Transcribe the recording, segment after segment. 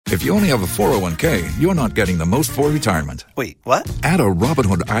If you only have a 401k, you're not getting the most for retirement. Wait, what? Add a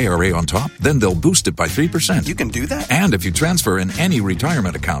Robinhood IRA on top, then they'll boost it by 3%. You can do that? And if you transfer in any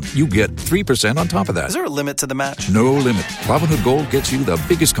retirement account, you get 3% on top of that. Is there a limit to the match? No limit. Robinhood Gold gets you the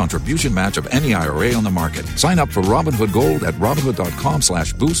biggest contribution match of any IRA on the market. Sign up for Robinhood Gold at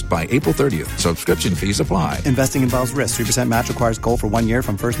Robinhood.com/boost by April 30th. Subscription fees apply. Investing involves risk. 3% match requires gold for 1 year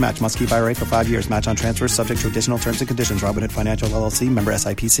from first match. Must keep IRA for 5 years. Match on transfers subject to additional terms and conditions. Robinhood Financial LLC, member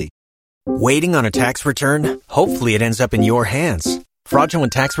SIPC. Waiting on a tax return? Hopefully it ends up in your hands.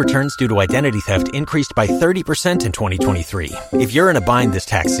 Fraudulent tax returns due to identity theft increased by 30% in 2023. If you're in a bind this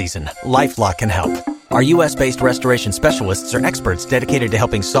tax season, LifeLock can help. Our U.S.-based restoration specialists are experts dedicated to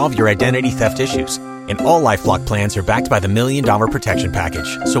helping solve your identity theft issues. And all LifeLock plans are backed by the $1 Million Protection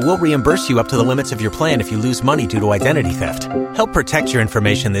Package. So we'll reimburse you up to the limits of your plan if you lose money due to identity theft. Help protect your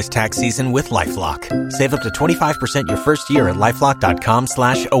information this tax season with LifeLock. Save up to 25% your first year at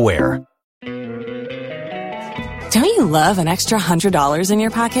LifeLock.com/aware. Don't you love an extra $100 in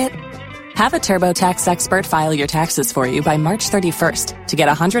your pocket? Have a TurboTax expert file your taxes for you by March 31st to get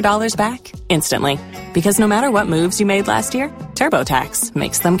 $100 back instantly. Because no matter what moves you made last year, TurboTax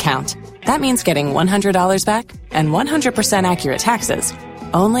makes them count. That means getting $100 back and 100% accurate taxes,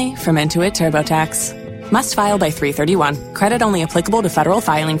 only from Intuit TurboTax. Must file by 3/31. Credit only applicable to federal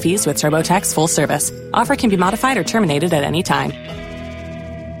filing fees with TurboTax full service. Offer can be modified or terminated at any time.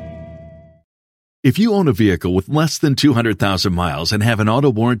 If you own a vehicle with less than 200,000 miles and have an auto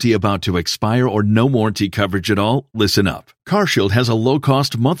warranty about to expire or no warranty coverage at all, listen up. CarShield has a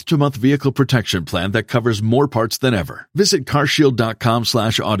low-cost month-to-month vehicle protection plan that covers more parts than ever. Visit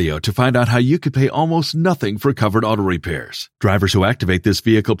carshield.com/audio to find out how you could pay almost nothing for covered auto repairs. Drivers who activate this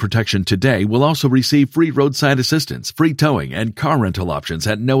vehicle protection today will also receive free roadside assistance, free towing, and car rental options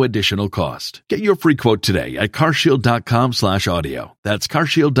at no additional cost. Get your free quote today at carshield.com/audio. That's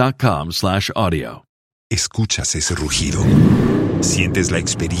carshield.com/audio. ¿Escuchas ese rugido? ¿Sientes la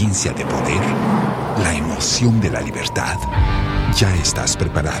experiencia de poder? ¿La emoción de la libertad? Ya estás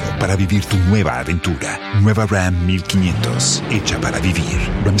preparado para vivir tu nueva aventura. Nueva Ram 1500, hecha para vivir.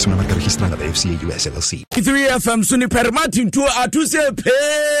 Ram es una marca registrada de FCA US LLC. 3FM suni permatin to atuse pe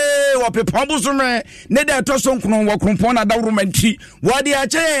wa pe pambuso me ne da to so nkron wa kronpon na dawromanti wa de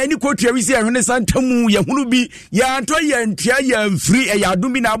ache ni kotua wisi ahwene santamu ya hunu bi ya anto ya ntia ya mfiri ya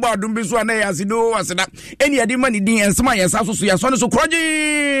adum bi na agba adum bi so na ya sido aseda eni ade mani din ensema ya saso so ya so ne so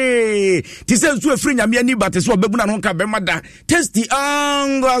kroje ti se nsu afiri nyame ani bate so bebu na no nka be mada testy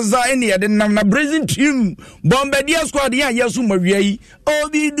angaza eni ade nam na brazil team bombardier squad ya yesu mawiai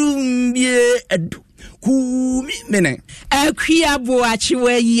obi dum bie edu kumi mene akwia bo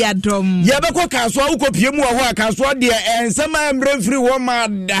achiwe yi Adom ya beko kaso ukopie mu ho akaso de ensema mbrefiri wo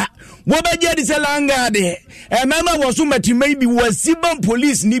mada wo beje di selanga de mama wo so matimai bi wasiban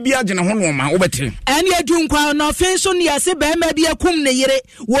police ni bi agene ho no ma wo bete ene adunkwa no fenso ne yase be ma bi akum ne yere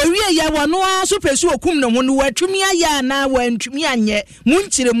wo wie ya wo no aso pesu okum ne ho no watumi aya na wantumi anye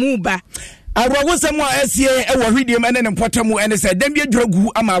munchire mu ba Awrawosam a esie ewo Hwidiem ene ne mpotamu ene se dem bi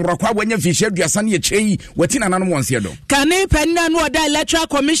dwagu ama awrakwa wanya fihye aduasa ne chei watina nanom wonse do kane panna no da electoral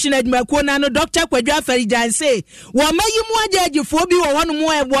commission adwako na no Dr. Kwadwa Farijan say wo mayi mu agagefo bi wo hono mu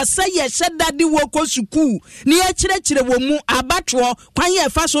e wo se ye hyedade wo kosuku ne ye kirekire wo mu abatwo kwan ye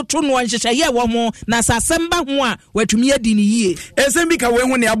fa so to no nhyehyɛ ye wo mo na sasemba ho a watumi adi ne yie esembi ka we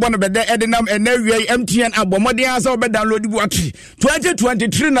ho ne abɔ no bede edenam enawiai MTN abɔmɔden asa obe download bu ati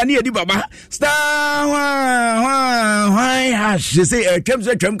 2023 na ne edi baba star why hash say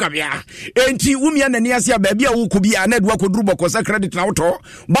twem kabia enti wumia nani ase baabi a wukubi anadu akoduru bokosa credit na woto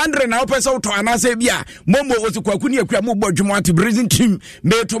bandre na opesa woto anase bia mombo osikwaku ne akua mo bodwemo ati brazil team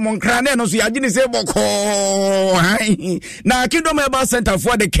meto monkra ne no so yagine say boko na Kingdom Herbal Center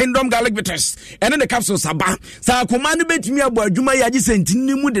for the Kingdom Garlic Bitters and the capsules aba sa akoma ne betimi abo adwuma yagi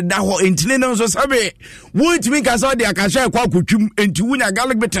sentini mu de da ho entine no so sabe wutimi ka so de akasha kwa kotwum enti wunya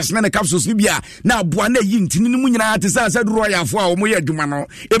garlic bitters na the capsules bia na aboa na yi ntini mu nyina ate sa duro yafo a omo ye adwuma no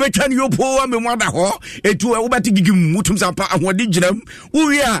ebetwa ne yopo amemu ada ho etu wo bati gigim mutum sampa ahode giram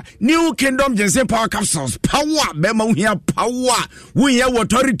uwia New Kingdom Ginseng Power Capsules power be ma uhia power wuya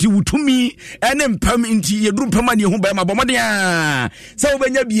authority wutumi ene mpam nti yeduru mpam ne ho be ma bomode a sa wo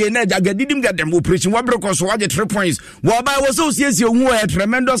benya bie na jagadidim gadem operation wabreko so waje 3 points wo ba wo so siesie hu a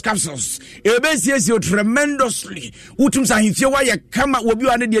tremendous capsules ebe siesie tremendously utum sa hifie wa ye kama obi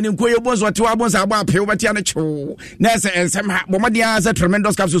wa ne de ne nkoye bo so to abonsa aba pe obetia ne chew na se ensem ha bomadia as a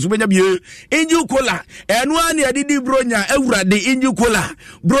tremendous capsules ubenya bie inju cola enu ani adidi bronya ewurade inju cola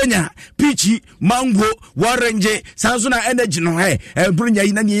bronya peachy mango orange sansuna energy no he bronya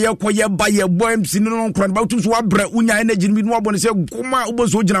ina ne yekoye ba ye boms no nkran ba tuso abra unya energy bi no abone se goma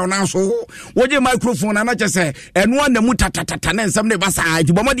oboso gina na so woje microphone na chese enu na mu tatatata na ensem ne basa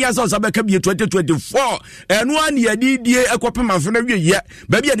ati bomadia so sabeka bie 2024 enu ani adidie ekopema fe na wie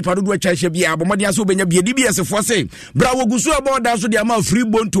ba bia dipa dodo atwa hye bia bomadia so obenya bia DBS fo se bra wogusu aboda so dia ma free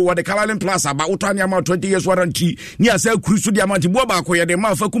bonto wo de Kalanin Plus aba utani ama 20 years warranty ni asa krusu dia ma tibo ba ko ye de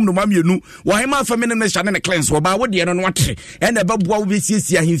ma fa kum no ma mienu wo he ma fa me ne hya ne cleanse wo ba wo de no no atre e na baboa wo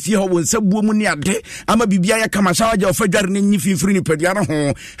besiesie ahemfie ho wo nsabuo mu ni ade ama bibia ya kama sha waje ofadware ne nyifi free ni padua no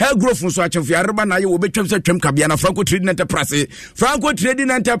ho he growth so achefu areba na ye wo betwam se twam kabia na Franco Trading Enterprise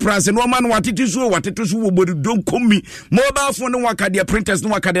no ma no watete so wo bodu don komi mobile phone no wakade printers no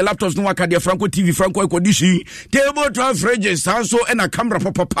wakade laptops no wakade Franco TV Franco Ekodishi tabletop fridges also and a camera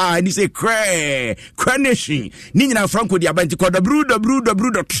papa and he say cranishi ni nyina Franco dia banti ko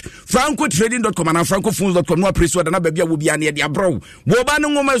www.francotrading.com and francophones.com no press word na bia wo bia na dia bro wo ba no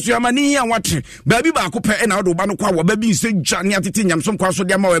ngoma so amani ya wate ba bi ba ko pe na wo ba no kwa wo ba bi se gya ne atete nyamsom kwa so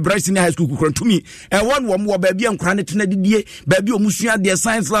dia ma wo Bryce ni high school kukrantumi won wo ba bia nkra ne tena didie ba bi omusua de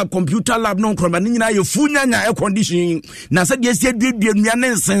science lab computer lab no nkra ni nyina ye funyanya air condition na se de se due nua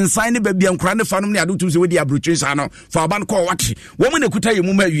ne sensan ne ba bia nkra ne fanom ne adotum se we dia broche sa no fa ba no ko wate wo mo ne kuta ye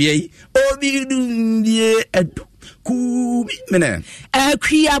mu ma wie obi dundie edu kubi mene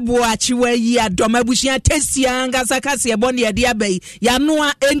akria boachi wa yi Adom abusia tesia ngasa kase ebone ye dia bai ya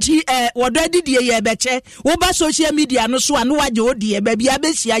noa enti wodo adidie ye beche wo ba social media no so anu waje odie ba bia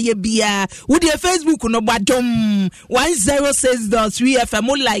besia ye bia wo die Facebook no Adom 106.3 FM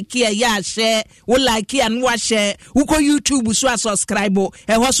like here ya share wo like here no wa share wo ko YouTube so subscribe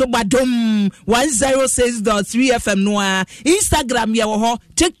e ho so Adom 106.3 FM no Instagram ye wo ho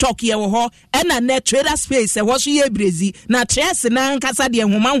TikTok ye wo ho na net Twitter space e ho so ye brezi na tres na nkasa de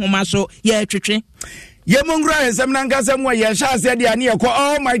homa so ye twetwe ye mongra ensem na nkasa mu ye sha ase de ane ekọ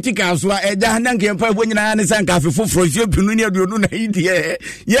almighty kaswa eja na nkempa bonyina ne sanka afefoforo fie pinu ne aduonu na idie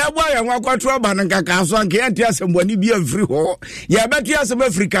ye gba ye nwa kwatro ba na nkaka kaswa nke enti asembwani bi afri ho ye beti asem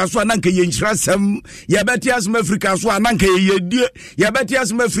Africa so na nke ye nchira sem ye beti asem Africa so na nke ye die ye beti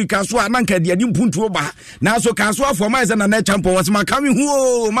asem Africa so na nke de mpuntu ba na so kaswa for my na na champion was makami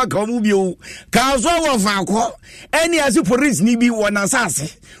hu maka mu bio kaswa wo fa ko eni asi police ni bi wona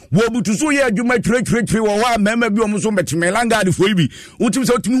sase wo butu so ye adwuma tire wo wa mema bi omo so betemelanga de foi bi utim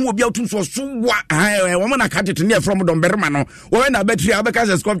so utimi wo bia utum so wa wo mo na katete ne from domberma no wo na battery abeka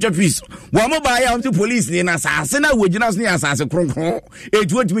se sculpture piece wo mo ba ya unti police ni na sase na wo gina so ni asase kronkron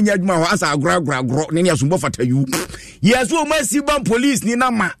etu utimi nya adwuma ho asa agro ne ne asumbo fatayu yeso o masi ban police ni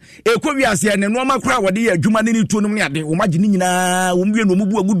na ma ekowi ase ne no makra wo de adwuma ne ni tuonum ne ade wo magye ni nyina wo mwie no mu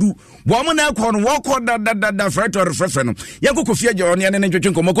bu agudu wo mo na ekọ no wo kọ da frefe no yankọ fie je one ne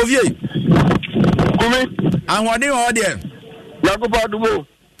twetwe nkomo kofie kumi ahode hode yakuba dubo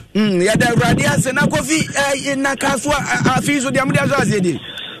ya da radia se na kofi na kaswa afizo dia mudia zo azedi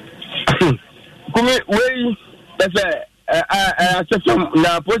kumi we pese asefam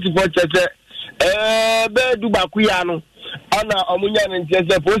na posipo chese be dubaku ya no ana omunya ne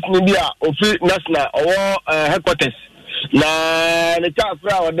chese post ni bia ofi national owo headquarters na ne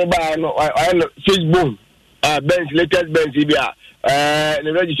chafra ode ba no Facebook bench latest bench bia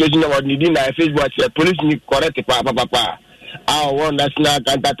the registration number ni na Facebook at police ni correct pa one national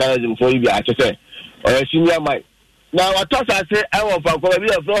counter-terrorism for you I say senior man now what I say I want for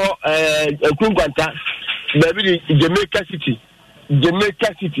be of Kunkwanta baby Jamaica City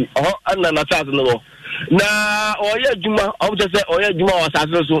and na south no na oye juma I just say oye juma was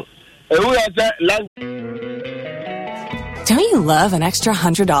so who say land. Don't you love an extra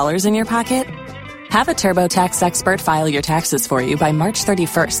 $100 in your pocket? Have a TurboTax expert file your taxes for you by March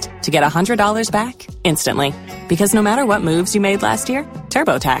 31st to get $100 back instantly. Because no matter what moves you made last year,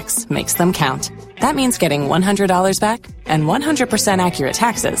 TurboTax makes them count. That means getting $100 back and 100% accurate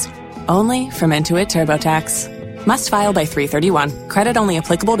taxes only from Intuit TurboTax. Must file by 3/31. Credit only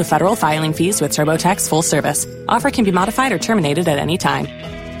applicable to federal filing fees with TurboTax full service. Offer can be modified or terminated at any time.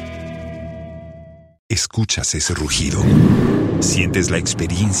 ¿Escuchas ese rugido? ¿Sientes la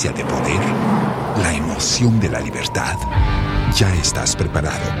experiencia de poder? La emoción de la libertad. Ya estás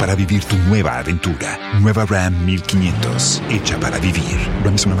preparado para vivir tu nueva aventura. Nueva Ram 1500, hecha para vivir.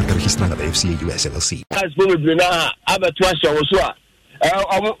 Ram es una marca registrada de FCA US LLC.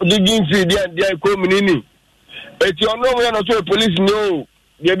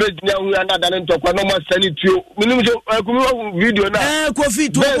 the best hu another than to kwa no ma send to minimum video na Kofi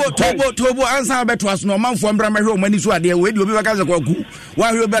tobo answer beto aso no manfo mbra mahwe o mani so ade we di obi baka se kwaku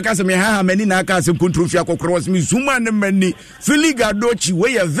wa hwe obi baka se me ha mani na aka se control akokoro was me zuma ne mani filiga dochi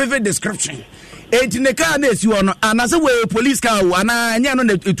we a vivid description ne car na esi ono anase we police car wo ana anya no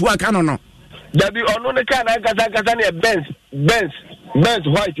na etu aka no dabi ono ne car na kasa na Benz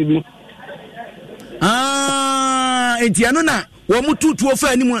white bi etiano na wo mututuo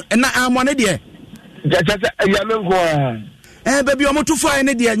fa animu na amone de jasa yamenko baby o mutu fa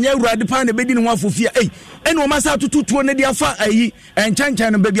ne de nya urade pa na bedi ne ho afofia ene o masa tututuo ne de afa ayi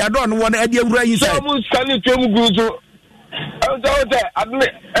enchancha no baby ado no wona ade awura yi sai so mu sani twemu guzo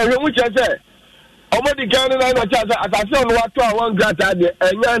adne ehemu chese omodi kan na no chase atase no wato a one grata de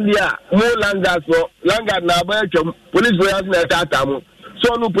enya dia mo langa na ba twem police boys na tata mo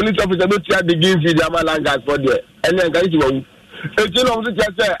so no police officer no tia the game feed am langas for there enya ngai ti wawu eti no mo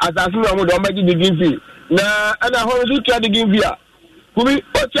chese atase no mo do ma di the game feed na ana ho so tia the game feed kubi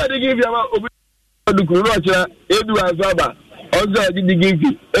o tia the game feed ma obi do kuru no tia edu azaba ozo di the game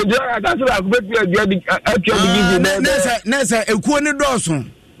feed edu atase ba ku be tia the game feed nesa ekuo ne doso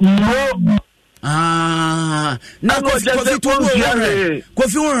na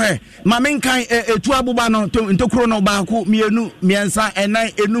kofi wonhwe mamenkan etu abuba no ntokuro no baako mienu miensa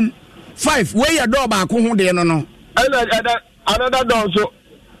enan enum 5 we ya do baako ho de no another door so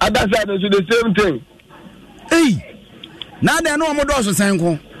other side is the same thing na de no mo do so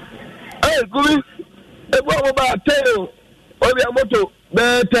senko kumi ebo abuba tell obi amoto be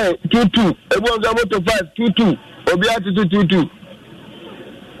 10 22 ebo amoto 5 22 obi ati 22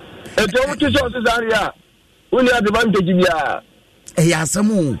 eto mutu so zaria uni advantage bia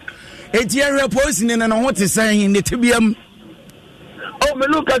yasamu etiere police ne no ho te san ne tibiam me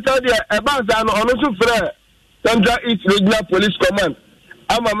look at there e banza no ono so frɛ Central East Regional Police Command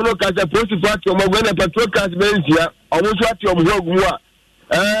ama me look at the police party o mo na patrol cars benzia o mo so ati o mo ogumu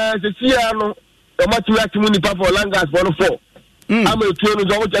a se sia no o ma ti ati mu ni pa for langas for 4 ama etuo no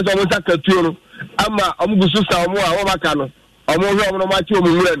so mo chese o mo saka tuo no ama o mo gusu sa o mo a o baka no o mo hwe o mo ma ti o mo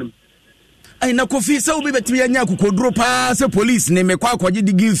wura nim na kofi se obi betimi anya kokoduro pa se police ne mekwa akwaje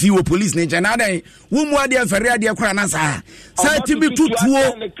di give fee wo police ne chana dai wo mu ade afere ade kora na sa tibi tutuo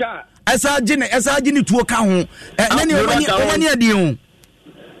esa gine tuo ka ho na ne omani ade ho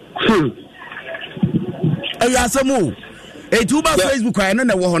asamu etu ba Facebook kwa no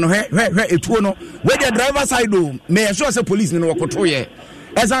na wo ho no hwe etuo no we the driver side o me sure se police ne no koto ye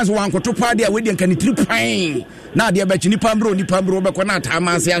essence wan koto pa de we de kan tripan na de ba chini pambro ni pambro be ko na ta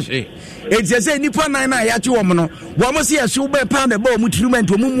ma se ahwe enti se nipa nan na ya che wo mo no wo mo se ya hwe be pa de ba mu treatment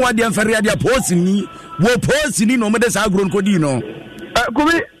mu mu ade mfare ade post ni wo post ni no mo de sa agro ko di no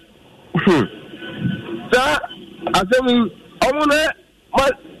kumi sa asemi omo ne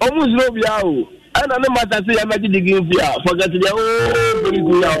omo zero bia o ana ne mata se ya ma di digin bia forget dia o boni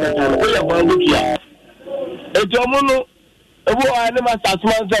ku ya o ya ba ngu kia enti omo no ebo ane ma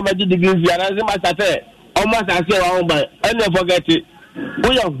sasman so ma di digin bia na se ma sate o ma sase wa on ba ene forget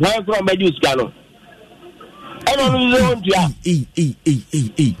o ya hwan kro ma di uska no eno no zo ntia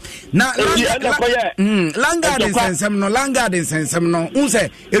na langa de sensem no unse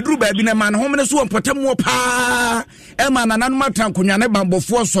eduru ba bi na ma no homne so potem wo pa e ma na nanu matan konwane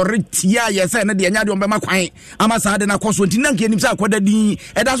bambofo sore tia ye se ne de nya de on be makwan ama sa de na koso nti na nke nim sa akoda din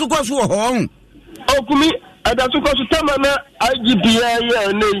e da so koso ho okumi e da so koso tama na IGP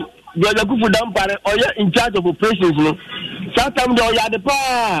ye ne Brother Kufu Dampare oya in charge of operations no Satam do ya de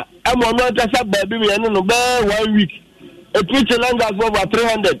pa amo no tasa baby me no be 1 week e preach langas for over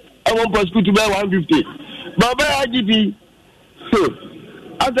 300 I want prosecute to be 150 baba IGP so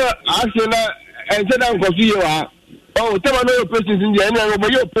after asena and say down coffee wa oh tell no operations in the any go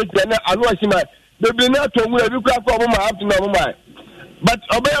your operation na anu asima baby na to mu e bi kwa ko mo ma up to no mo but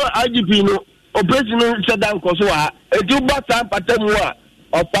obey IGP no operation no set down cost wa e do bata patam wa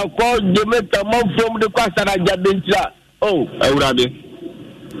opakọ jemeta man from the kwasara jadentia awurade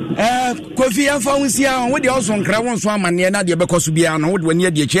kofi anfa hunsia we de oso nkra won so amane na de bekoso bia no de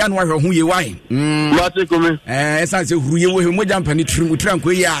wani de chia no ahwe hu ye wai mate komi esa se huru ye wo he moja mpani trimu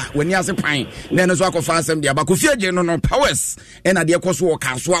ko ya wani ase pan na no so akofa asem de aba kofi age no powers na de koso wo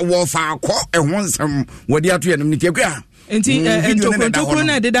kaso wo fa akọ ehon nsem wodi ato ye no nite kwa enti ntokro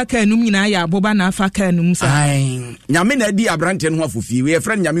na de da ka enum nyina ya aboba na afa ka enum sa ai nyame na di abrante no afofi we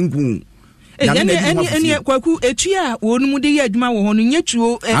friend nyame nku eni kwaku etua wonum de ye adwuma wo ho no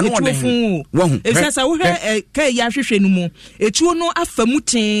nyetuo etuo fun esasa wo hwe ka ya hwehwe no mu etuo no afa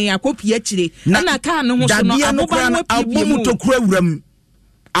mutin akopie akire na ka no ho so no aboba no apie mu tokro awuram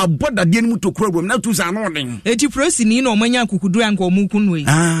aboda de mu to kura bom na tu sa no den eti prosini no manya kukudu anko mu kunu yi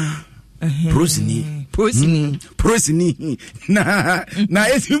prosini na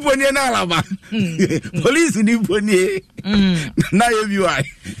esi poni na alaba police ni poni na yebi wai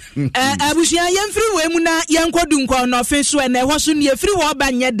abushia yemfiri we mu na yenkodu nko no fe so na ho so ne yefiri wo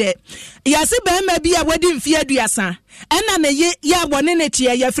ba nye de yase ba ma bi a wadi mfi aduasa ena na ye ya bone ne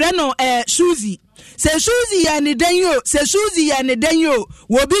tie yefre no Suzy se Suzy ya ne dan yo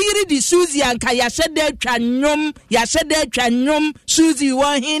wo bi yiri di Suzy anka ya hyede twa nnwom Suzy wo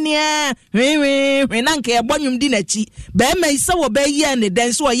henia we na nka ye bonnwum di na chi ba ma ise wo ba yi ne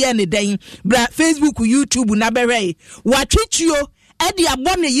dan so ye ne dan bra Facebook YouTube na berei wa twitio e di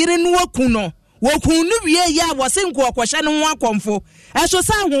abone yiri no wakun no wokun no wie ya wose nko okwhye no ho akomfo eso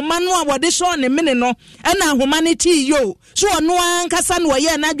sa ahoma no a wode so ne mene no e na ahoma ne ti yo so ono ankasa no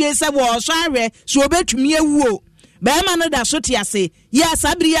ye na dwe se wo so ahwe so obetumi ewuo ba ma no da so ti ase ya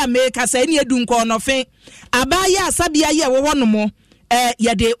sabri ya me kasa ni edu nko no fe aba ya sabia ye wo no mo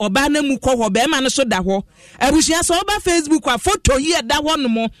ye de oba na mu kɔ hɔ ba ma no so da hɔ abusia so oba Facebook a photo ye da hɔ no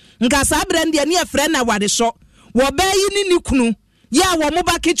mo nka sabra ndie ne efre na wade so wo ba yi ni kunu ya wo mo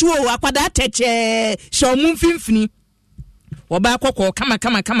ba kitu o akwada teche sho mu mfimfini wo ba kokko kama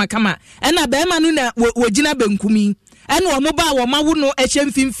ena ba ma no na wogina bankumi ena wo mo ba wo mawo no ehye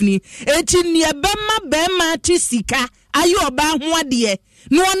mfimfini eti ne ba ma ti sika ayo oba ho ade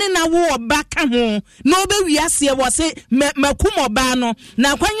no ne na wo oba ka ho no be wiase wo se makum oba no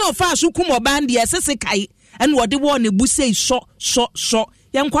na kwanya ofa so kum oba de sese kai ena wo de wo ne busei so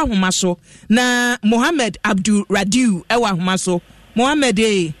yankwa homa so na Mohammed Abdul Radiu ewa homa so Mohammed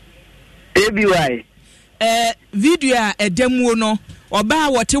ABY video a edemuo no oba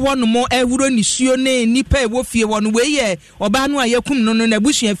wote wono mo ehuro nisuo ne nipa ewo fie wono we ye oba no ayakum no na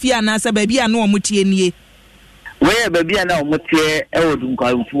busua fie anasa ba bia no omotie nie we ba bia na omotie ewodun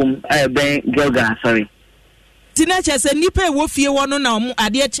kwamfum ben Gilga sorry tina chese nipa ewo fie wono na omo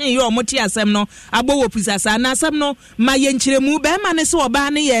ade chen ye omotie asem no abo wo pusasa na asem no ma ye nkyeremu ba ma ne so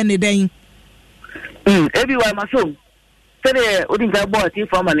oba ne ye ne den ABY maso Sere odinga bo ati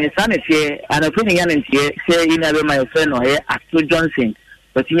former ne sanefie anafini ya ntie se ina be my friend o ye Acto Johnson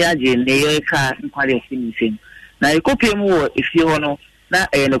otinya je ne ye ka nkwale fini sen na ikopie mu wo efie ho no na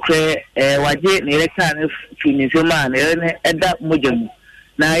no kre waje ne rekta ne fini sen ma ne eda mojamu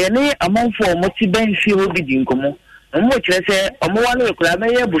na ye ne amonfo mo ti ben fie ho bi dinkomo mo kire se omo wa no kura me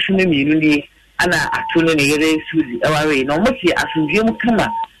ye busu ne miinu ni ana Acto ne yere Suzy ewawe na mo ti asundie mu kama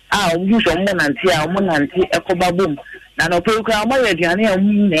omu so mo nanti omo nanti ekoba bom na no program ma ye diane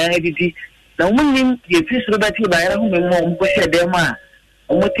omu na edidi na omu nim ye fisro beti ba yara hu me mo mpo hye dem a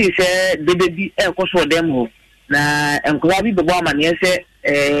omu ti se debebi ekoso dem ho na enkowa bi bebo ama ne se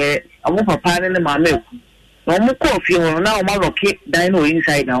omu papa ne ma meku na omu ko fie ho na omu roke dan no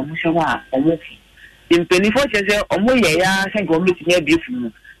inside na omu hye wa omu impeni fo che omu ye ya senko omu ti ne bi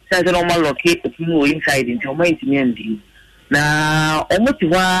fu se se omu roke ti no inside nti omu ti ne ndi na omu ti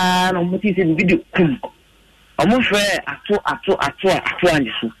wa na omu ti se video kum omu fe ato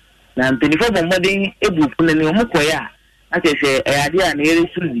anjisu na mpelifo bomodin ebuku ne omu koya atese ade a na yere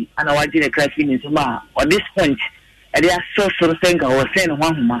Suzy ana waje ne krafi ni suma on this point ade so senga o sen ho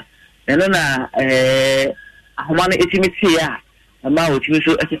ahoma eno na ahoma na etimiti ya ma o timi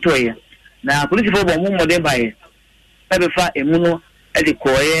so etitoya na police fo bomu modin bae ebe fa emu no ade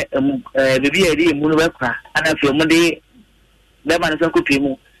koye bebi ade emu no bekra ana fe omode be ma no so kopi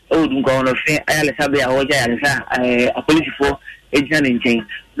mu odun ko no fe ayale sabe a hoja yale sa police fo ejina nchen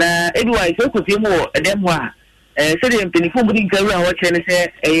na edwai so kopi mu edem ho a se de mpenifu mu din karu a ho chene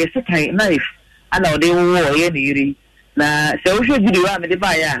se setan knife ana ode wo ye ne yiri na se wo hwe video a me de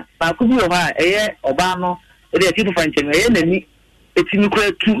ba ya ba ko bi o ha oba no ede ati to fanche me nani etimi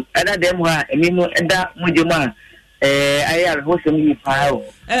kura tu ada dem ho a emi no eda mojema ayar hosem yi fao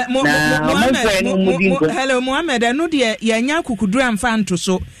hello Mohammed no de yanya kukudura mfa nto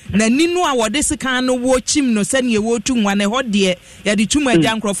so na ninu a wode sekan no wo chim no sane wo tu nwane ho de ya de tumu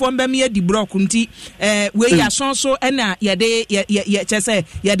agya nkrofo mbam ya di block nti we ya sonso na ya de ya chese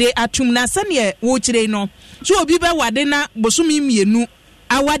ya de atum na sane wo kire no so obi be wade na bosumi mienu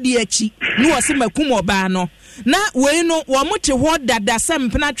awade achi no wo se makum oba no na we no wo mote ho dada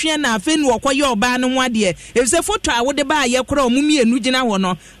sempena twe na afi no koye oba no ho ade efse foto a wode ba ye kora omumienu gina ho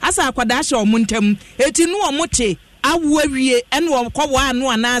no asa akwada hye omuntam eti no wo mote awu awie ene wo kwo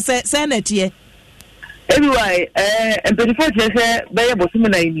anu anase se na tie anyway empathy say be ye bosumi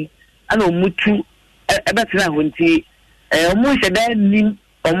na ini ana omutu ebetina ho nti omu hye nim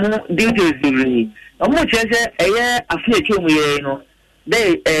omu details bi omu chese eye afi eche omu ye no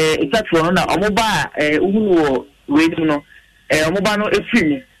they it's for na omoba uhunu wo Hwidiem no omoba no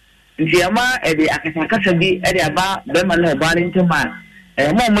efiri nti ama de akasakasa bi de aba be ma no oba ne ntema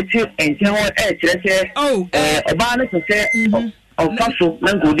mo mo ti enchen ho kire se oba no se Ofaso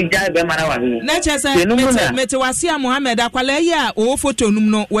na ngodi jai be mara wa ni na chese mete wasia Mohammed akwala ya o photo num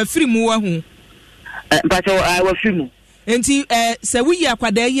no wa firi mu wa hu mpacho wa firi mu enti se wi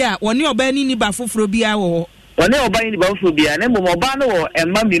akwada ya woni oba ni ba foforo bia wo woni oba ni ba foforo bia na mo oba no wo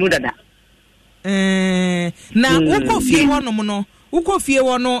emma minu dada na ukofie wonom no ukofie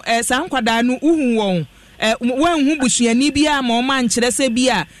wo no sa nkwada no uhu won wanhu busuani bia ma o man kyerɛ sɛ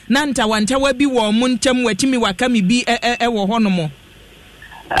bia na ntawantawa bi wɔ mo ntam watimi wakami bi wɔ hɔ no mo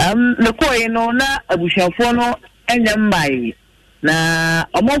me koe no na abusuafo no enya mbai na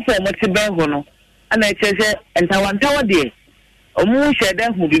omofo mo te ben ho no ana kyerɛ sɛ ntawantawa de omu hwɛ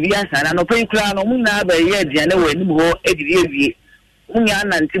dan hu bibi asana no pɛn kura no mu na ba yɛ aduane wɔ anim hɔ ediri ewie mu nya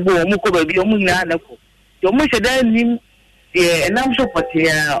nante bo mu kɔ ba bi mu nya na ko to mu hwɛ dan nim enam so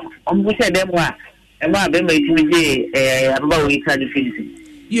potia omu hwɛ dan mu a ema be ma itimi ababa wo ita de fisi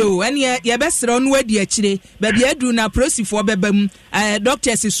yo ene ye besere no adi akire ba bia adu na prosifo bebam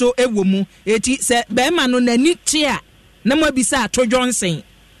doctors so ewo mu eti se be ma no nani tia na mo bisa ato Johnson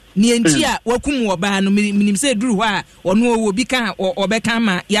ni enti a wakum wo ba no minim se duru hɔ a ɔno owo bi kan obeka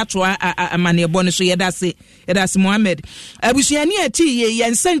ma yato amane ebo ne so yedase Mohammed abusuani ati ye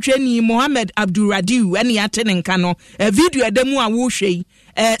nsantwani Mohammed Abdurradiu ene yate ne nka no video adamu a wo hwei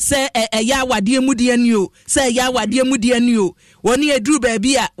se ya wade mu de ani o se ya wade mu de ani o woni eduru ba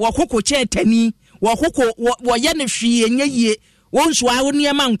bi a wokoko chetani wokoko woye ne hwie nyeyie wonso a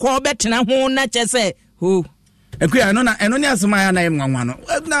woni ma nko betena ho na kyese ho ekuya no na eno ne asema ya na emwanwa no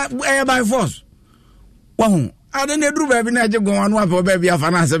na by force wa hu ade ne duru ba bi na je gonwa no afa ba bi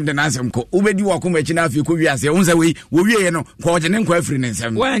afa na asem de na asem ko ubedi wakoma echi na afi ko wiase wo nsa we wo wie no ko je ne nko afiri ne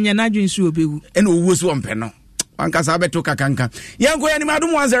nsem wa anya na dwunsu obewu ena owu so ompe no ankasa beto kakanka yanko ya ni madum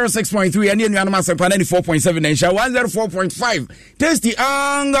 106.3 ani enu asempa 94.7 ensha 104.5 tasty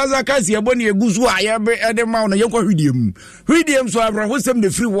angaza kasi eboni eguzu ayabe edema no yanko hwidiem so abra hosem the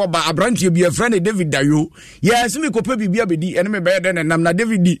free woba abrantie bi friend David Dayo yes me kope bibia bedi ene me be den nam na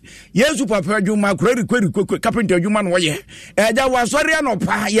David yesu papa adwuma kwari carpenter adwuma no ye eja wasori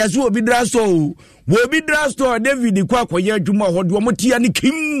anopa yesu obi draso wobi drasto David kwa koye adwuma hodo mo tia ne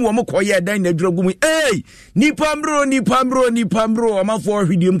kim wo mo koye dan na dwagum ni pambro amafo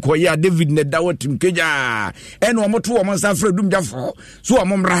Hwidiem koye David ne dawotim keja eno mo to mo safra dum jafo so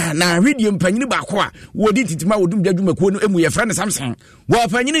mo mra na Hwidiem panyini ba ko a wodi titima wodum jadwuma ko no emu ye fra ne Samson wo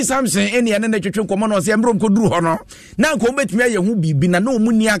panyini Samson ene ne twetwe komo no se mro ko duru ho no na ko betimi aye hu bibi na no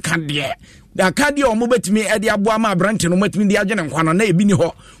mu ni aka de akade o mo betimi ade aboa ma brante no matimi de agene nkwana na ebi ni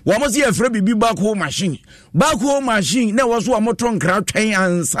ho wo mo se ye fra bibi backhoe machine na wo so mo to nkra twen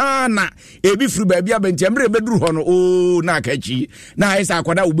ansana ebi firi ba bia benti amre beduru ho no o na akachi na isa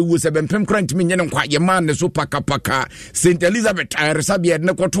akwada obewu se bempem krantimi nyene nkwa ye man ne so paka St Elizabeth Resabia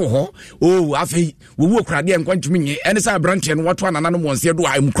ne koto ho o afei wookrade enkwantimi nye ene sa brante no woto anana no monse do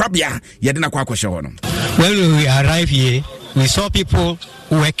amkrabia ye de na kwa kwhye ho no. When we arrive here, we saw people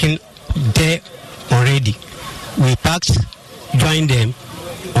working there already. We packed, joined them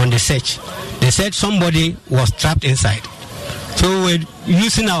on the search. They said somebody was trapped inside. So we're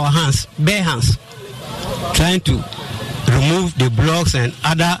using our hands, bare hands, trying to remove the blocks and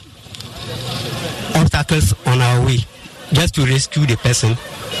other obstacles on our way just to rescue the person.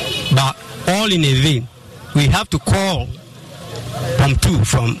 But all in a vain. We have to call from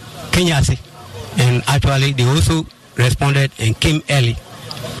Kenyasi, and actually they also responded and came early.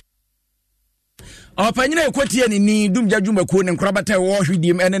 Opanyina ekwatie ni dum jadwuma ko ne nkrabata wo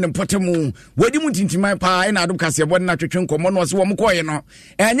Hwidiem ene ne potemu wadi mu tintima pa ina adum kase bo na twetwe nkomo no se wo mkoye no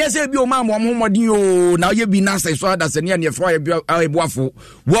enye se bi o ma mo homodin o na ye bi na sai so adase ne ne fro ye bi ebuafo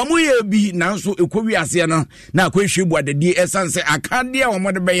wo mu ye bi nanso ekowi ase no na akwehwe bu adadie esanse akade a wo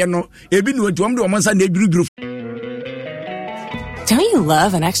mode beye no ebi no otu omde wo monsa na eduruduru. Don't you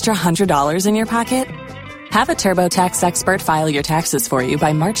love an extra $100 in your pocket? Have a TurboTax expert file your taxes for you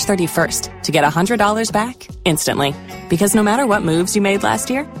by March 31st to get $100 back instantly. Because no matter what moves you made last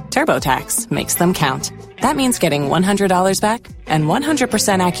year, TurboTax makes them count. That means getting $100 back and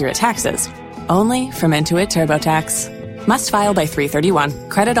 100% accurate taxes only from Intuit TurboTax. Must file by 3/31.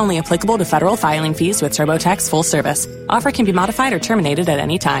 Credit only applicable to federal filing fees with TurboTax full service. Offer can be modified or terminated at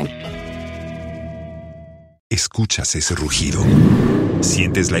any time. ¿Escuchas ese rugido?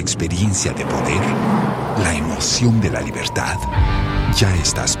 ¿Sientes la experiencia de poder? La emoción de la libertad. Ya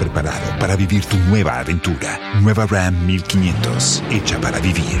estás preparado para vivir tu nueva aventura. Nueva Ram 1500, hecha para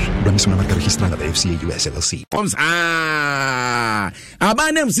vivir. Ram es una marca registrada de FCA US LLC.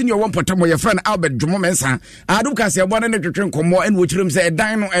 abanam senior one potamo your friend Albert Jomo Mensa Adom Kase abona ne twetwe nkomo en wo kyerem se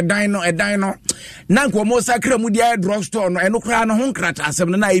edan no na nkomo sakra mu dia drugstore no eno kra no ho nkrata asem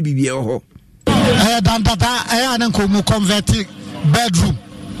na ebibie ho dan dada na nkomo convert bedroom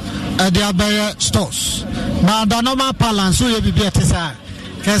they are stores na the normal balance so you be tesa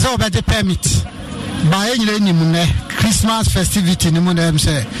kese obede permit ba enyire nyim ne Christmas festivity ni mo dem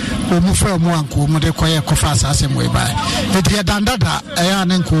say omu fra mu anko mu de koye kofa asem we ba they dan dada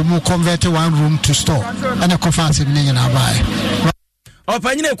na nkomo convert one room to store and kofa asem ni nyina ba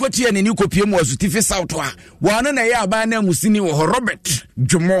opanyina ekotie ne ni kopie mu Asutifi South a wano na ye aba na musini wo Robert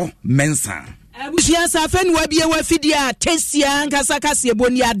Jomo Mensa Abusia Safen wabie wafidia tesia nkasakasi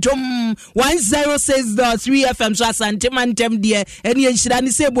eboni Adom 106.3 FM so asantemantam de eni enhyira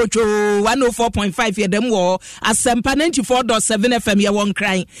ni sebocho 104.5 yedem wo asempa 94.7 FM ye won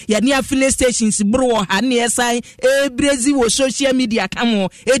kran ye ni affiliate stations bro wo ha ne esan ebrezi wo social media kamo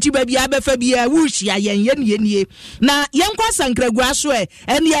eti ba bia befa bia wuhia ye na yenkwa sankragua so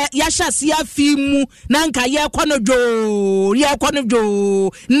eni ya hyase afimu na nka ye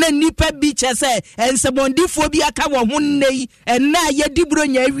konojo na nipa bi chese ensebondifo bi aka wo hunnei enna ye dibro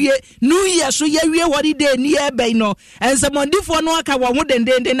nya wie nu ye so ye wie holiday ni ebe no ensebondifo no aka wo hu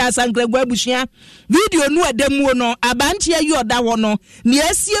dendende na sankragua bushia video nu adamu no abantie yi oda wo no ne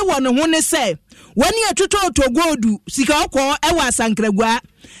asie wo no hu ne se wani atoto godu sika okọ ewa asankragua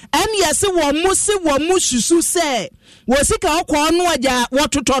en yesi wo mususu se wo sika okọ no aja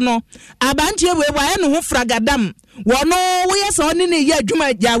wototo no abantie we wa eno ho fragadam wono wo yesa oni ne ye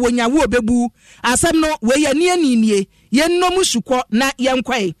adwuma ja wonyawo obebu asem no we ye ne aninie ye nnom suko na ye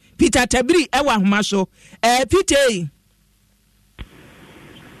nkwai Peter Tabiri ewa homa so Peter.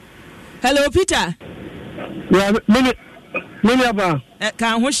 Hello Peter. Yeah, mini aba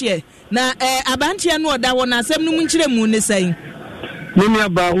kan ho hye na abantie no oda wo na asem no munkyire mu ne sai mini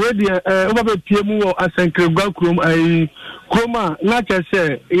aba we de obabetie mu wo asankragua krom ai kroma na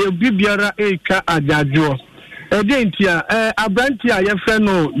chese ye bibiara eka ajajo edentia abantie a ye fe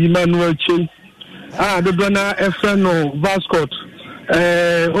no Emmanuel Chei dodo na e fe no Vascot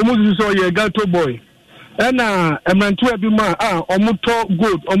omuzu so ye gato boy na emantu abi ma omuto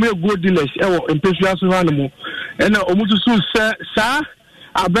gold omu gold dealers ewo empesua so hanmo na omuzu so sa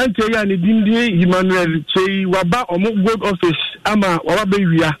abante ya ne dindi Emmanuel Chei waba omu gold office ama waba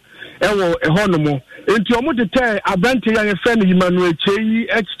wia ewo ehonomo enti omu tete abante ya ye fe no Emmanuel Chei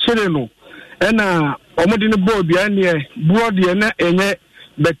ekire no na omu de ne board ya ne board ya na enye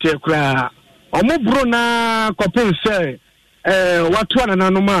bete kra omu bro na kopin se watu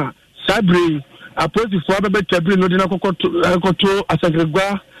ananoma sabre aposifo abebe tabiri no de na kokoto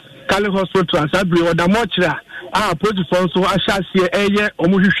asankragua Kale Hospital sabre oda mochira aposifo so ahyase eye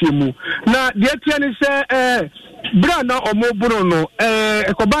omuhwehwemu na de atia ni se bra na omoburo no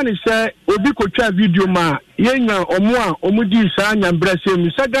ekoba ni se obi kotwa video ma yenya omo a omudi sa nyambra se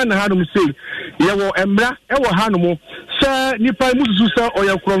mi saga na hanum se yewo embra ewo hanum se nipa mususu se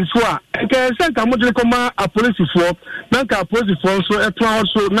oyakromfo a nke se nka modele koma apolisifo na nka apolisifo so eto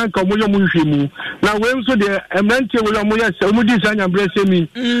so na nka omoyo muhwehwemu na we nso de emrantie wo omo yese omudi sa nyambra se mi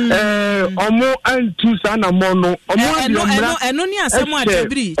omo antu sa na mo no omo adi ombra eno ni asemo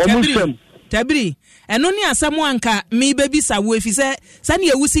Tabiri eno ni asemo anka mi bebi sa wo efise sane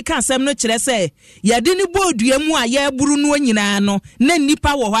ewusi ka asem no kire se yade ni bodua mu a ye buru no nyina no na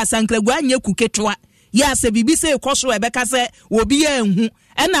nipa wo ho asankragua anya kuketwa ya se bibi se ekoso ebeka se obi ya enhu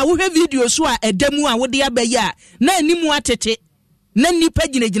ena wo hwe video so a edamu a wo de abayi a na animu atete na nipa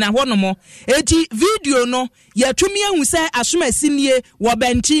ginagina ho no mo eti video no ya tumi ehu se asomasinie wo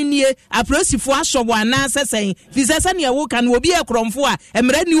bentinie aprosifo asobo ana sesen fisesa ne wo kan obi ekromfo a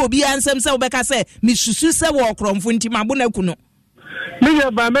emra ni obi ansem se wo beka se misusu se wo kromfo ntimabo na kuno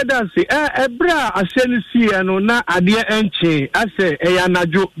Minya ba medansi ebra asenisi no na ade enche ase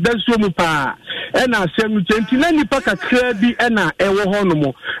eyanajo daso mu pa na asem tenti na nipa kakra bi na ewo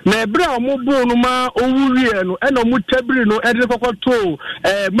honomo na ebra omobo no ma owurie no na omu tabiri no ede kokoto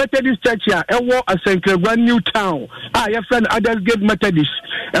Methodist Church a ewo Asankragua New Town ye friend Adelsgate Methodist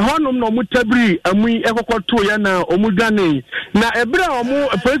honom no omu tabiri amui ekokoto ya na omu dwane na ebra omu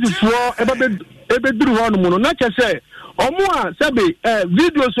presidifo ebeduru honomo no na chese omwa sabe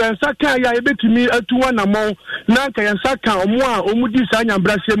video so ensaka ya ebetimi atuwa na mo na nka ensaka omwa omudi sa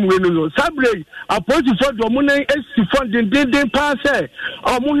nyambrase mu wenu sabre apozi for do mo na esi funding den pa se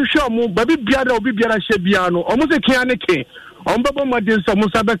omuhwehwe omu babi biara obi biara hye bia no omu se kia ne ke ombebo modin so mo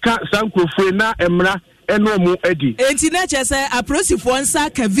sabeka sankrofue na emra eno mu edi enti na chese aprosifo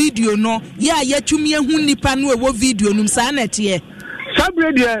nsaka video no ya yatumi ehu nipa no ewo video num sa na tie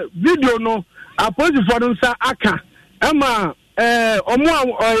sabre de video no apozi for nsa aka ama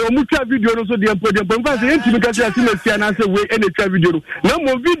omu twa video no so de mpo mfa say ntimi ka say asimasi na say we ene twa video no na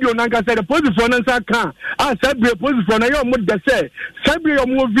mo video na nka say the police for na nsa kan sabre police for na yo mo de say sabre yo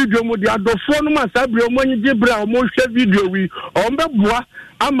mo video mo de adofo no ma sabre mo nyi bra mo hwe video wi o mbeboa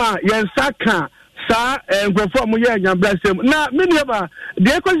ama yensa kan sa ngofo mo ye nyambra sem na me neba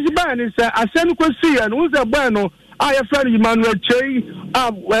de kwesi ba ni say asem kwesi ya no ze ba no I have friend Emmanuel Che,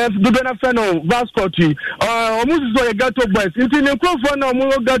 do na friend of Vascotti. Almost so a gato boys. Into the crowd no mo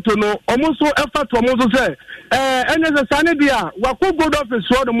gato no. Almost so effort to almost say. And as a Sanadia, what could go off the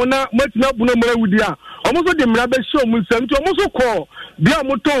sword mona much not no more with ya. Almost the Mrabe show will send to almost call. Dia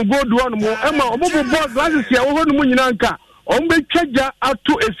moton go do one more. Emma, almost board glasses here over the Munyanka. Ombe chaja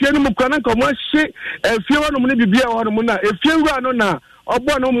atu efie no mukana ko mo hye efie wo no mo ne bibia wo no mo na efie wura no na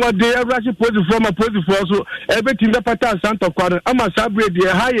obo no mo de every pose from a pose for so everything that pata santo kwano ama sabre de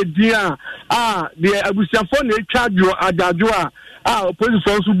ha ye din de abusiafo na etwajo adajo pose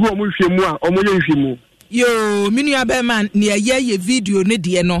for so gu omo hwemu omo ye hwemu yo minu abema ne ye video ne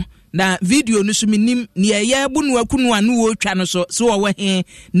de no na video no so minim ne ye bunu akunu anu wo twa no so wo he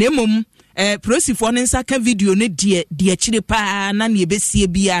na emom prosifo ne nsa ka video ne de chire pa na ne besie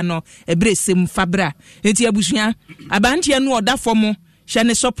bia no ebresem fabra enti abusua abantie no odafo hye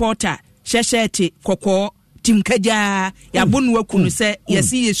ne supporter hye kokko timkaja ya bonu akunu se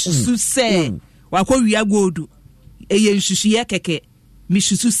yesi yesusu se wakowia godu eye nsusu ye keke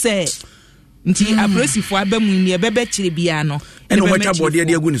misusu se nti aprosifo abamu ni ebebe chire bia no ene wacha body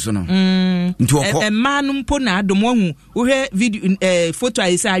de agu ni so no nti okọ manu mpo na adom wahu wo hwe video photo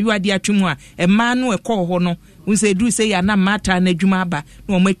ayisa ayu ade atwemu a manu ekọ ho no unse du se ya na mata na adwuma aba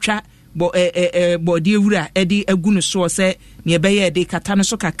na omatwa body ewura edi agu ni so se ne ebeye de kata no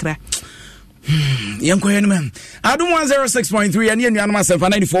so kakra Yanko man. Adom 106.3 and Yan Masafa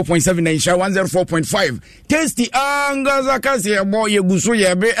 94.7 and Sha 104.5. Tasty Angaza Kasi boy Gusu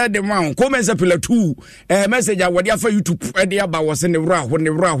Yabe at the Mount. Comments a pillar 2 message I would for you to the Abba was in the Ra when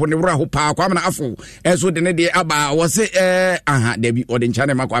the Rahu Park Afu. And so the Nede Abba was Debbie or the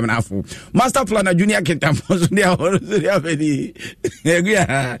China Makwam Afu. Master Planner Junior Kentam was there.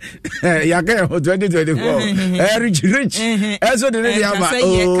 Yaka 2024. Rich. And so the Nede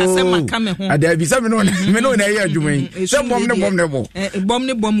Abba. There be some no na here adwuma some bomb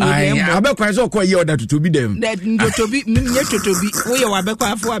ne bo abekwa so kwa ye to be them to be we ye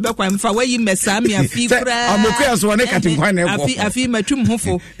abekwa afo abekwa mfa we yi mesa me afi kura amokwa so ne katenkwa na ebo afi matum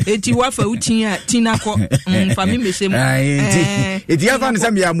hofo eti wafa utin a tinako mfa me mesem eti afa ne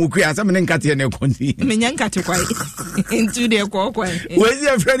sam ya amokwa sam ne nkate ne konti me nya nkate kwa into de kwa we see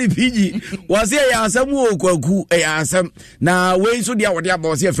a friend PG was here ya asam wo kwaku ya asam na we so dia wode aba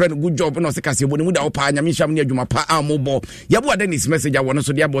was here friend good job no kasi boni mu da opa nyame hwam ne adwuma pa amobo yabo Dennis message a wono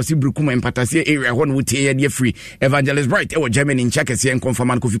so de abosi brukuma empatase area ho no wotie ye de free evangelist bright e wo Germany in Czech se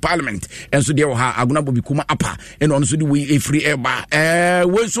confirm Kofi parliament enso de wo ha aguna bobi kuma apa eno no so de we free eba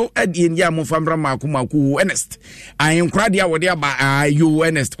we so adie ndia mo famra maku honest ayin kra de wo de aba you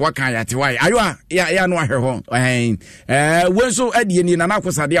honest wakan ya te wai ayo ya no ahwe ho we so adie ni na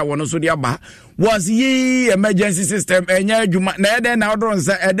nakosa de wono so de aba was ye emergency system enya adwuma na eden na odron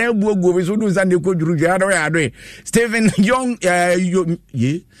sa eden buogo so do zande ko juru ado Stephen Young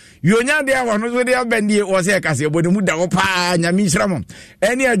yonya de awon so de abendie wo se kase boni mu da wo pa nyame hyiram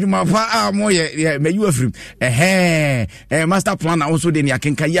eni adwuma pa amoye meyu afrim master plan also de ni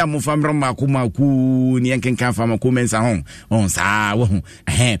akenka ya mo famra maku ni akenka fama ko mensa ho on sa wo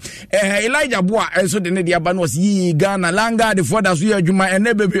Elijah Boa so de ne de aba no yi Ghana langa de for da so adwuma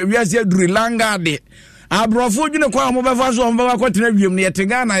ene bebe wiase duri langa de abrofo dwune kwa mo befa so mba kwa tena wiem ne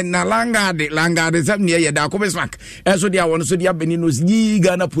yetega na langa de sam ne ye da ko besmak eso dia won so dia beni no yi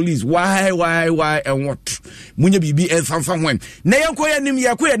Ghana police why and what munye bibi fanfa hwen na yenkoya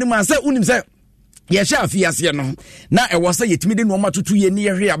nim asa unim se ye sha afiase no na e wose yetimi de no ma tutu ye ne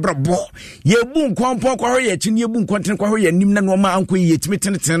hwe abrabo ye bu nkonpon kwa hwe ye chi ne bu nkonten kwa hwe ye nim na no ma anko yetimi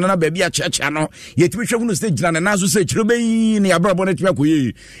teneten na ba bia checha no yetimi hwe no stage na na so se chiro be ne abrabo na timi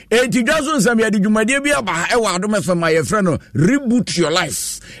akoye enti dwaso nsam ye de dwumade bia ba e wa adom fama ye frɛ no reboot your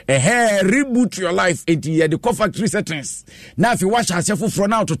life reboot your life enti ye de factory settings na afi wa sha foforo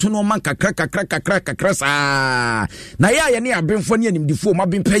na ototo no man kakra sa na ye ne abenfo ne animdifo ma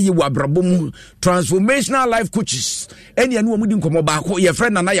bempa ye wa abrabo mu transformational life coaches eni anu omudi nkomo baako ye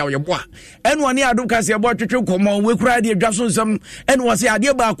friend na ya yebo a enu ani adom kase ebo twetwe komo we kura de adwaso nsam enu wase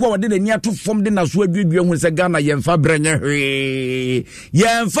ade baako a wode de ni ato fom de na so aduadua hu se Ghana ye mfa branya hwe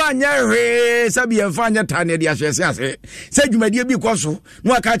ye mfa nya hwe sabi ye mfa nya tane de ahwese ase se dwumadie bi koso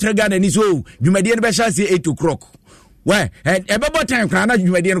no aka kire Ghana ni so dwumadie ne be hya se 8 o'clock Why? About time, Crana,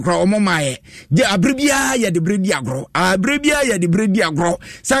 you didn't crawl on my. Abribia, ya the bread agro. Abribia, ya the bread agro.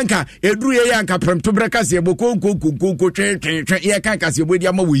 Sanka, Edru Yanka, Premtobrecas, Yaboko, Yakas,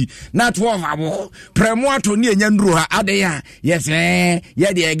 Yamawi. Not one, Premoto near Yandrua, Adea. Yes,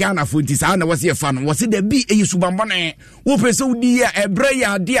 ya the Ghana Funtisana was your fun. Was it the B. A Subambane? Whoop so dear, a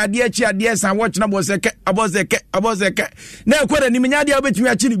breya, dear, chia, dears, and watch number about the now, quite an immunity, bet me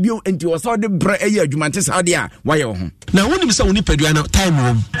actually built into a sort of bread, you might just idea. Why? Now, when you say Unipeduano time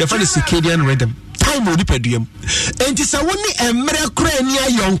room, your friend is circadian rhythm. Time Unipeduum. And it's a only a Meracrania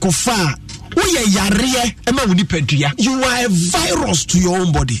Yonkofa. You are a virus to your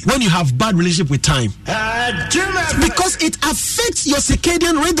own body when you have bad relationship with time. Because it affects your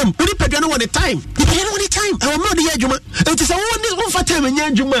circadian rhythm.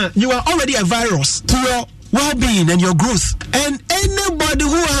 You are already a virus to your well-being and your growth. And anybody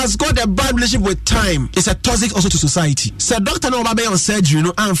who has got a bad relationship with time is a toxic also to society. So doctor no babe on surgery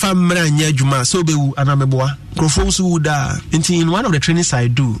no amfa mra nya adwuma so be wu anameboa krofo so da. In one of the trainings I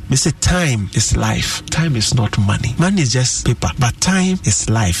do, me say time is life. Time is not money. Money is just paper, but time is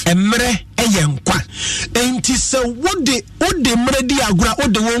life. Emre eyenkwa. Enti se what the mre di agora o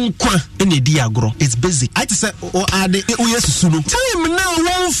de won kwa ene di agoro. It's basic. I say o ade o yesusu no. Time now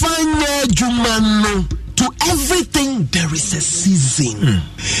won fanya adwuma no. To everything there is a season.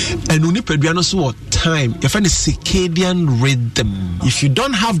 And unipeduano so time. Your friend is circadian rhythm. If you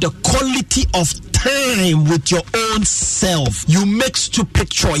don't have the quality of time with your own self, you make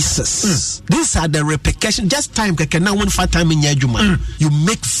stupid choices. These are the repercussions. Just time can now 1 time in your juma. You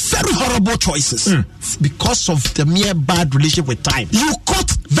make very horrible choices because of the mere bad relationship with time. You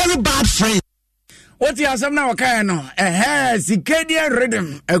got very bad friends. What you have now? Okay, no. Circadian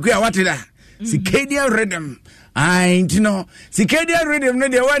rhythm. Okay, what is that? Circadian rhythm. I know circadian rhythm no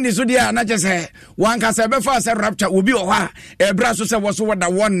the one is so dia na chese one ka se be fa se rapture obi o ha e bra so se wo so wada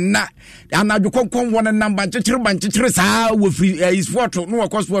one na anadwo konkon one number chichire saa wo free is photo no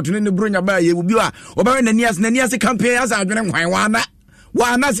wo sport no ne bronya ba ye obi a oba na nias campaign as adwene nkwan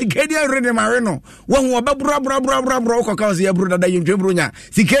wana circadian rhythm areno wo ho oba bra ko ka se ya bro dada yentwe bronya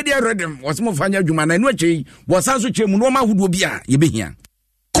circadian rhythm wo se mo fanya adwuma na enu achi wo sa so chemu no ma hodo bi a ye behia.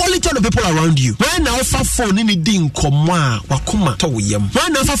 Quality of the people around you. When now phone in ding koma wakuma to yem.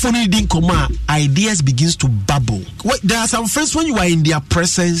 When now phone in ding koma, ideas begins to bubble. There are some friends when you are in their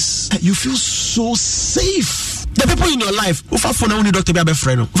presence, you feel so safe. The people in your life, phone only doctor be a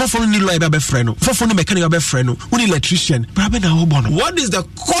friend, phone only lawyer be a friend, phone mechanic be a friend, only electrician. What is the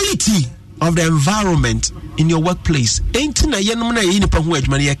quality of the environment in your workplace? Ain't na yenumna yinipa hu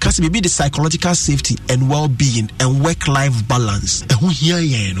adwuma ye kase be the psychological safety and well-being and work-life balance. Ehu hia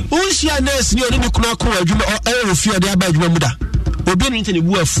ye no. Onhia nurse ni oni kuna ko adwuma o refio de aba adwuma muda. Obi ni nte ne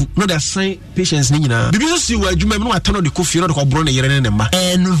bu afu no da sign patients ni nyina. Bibi so si wa adwuma no atano de kofi no de ko bro na yere ne ma.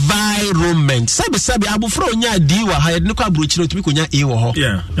 Environment. Sabi abufro onya di wa ha ne ko abrochi no tumi ko nya e wo ho.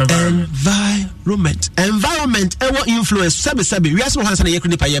 Yeah. Environment ewo influence sabi we aso hansa na yekru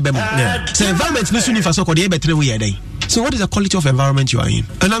nipa ye be mo. So environment no so ni fa so ko de betre wo ye dai. So what is the quality of environment you are in?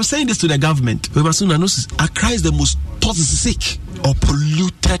 And I'm saying this to the government. We must know Accra is the most toxic or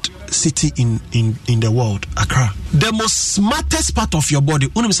polluted city in the world. Accra. The most smartest part of your body.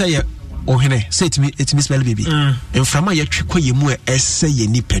 Unim say say it me smell baby. And from my essay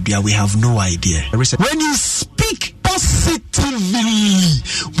we have no idea. When you speak positively,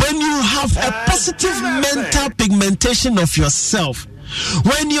 when you have a positive mental pigmentation of yourself,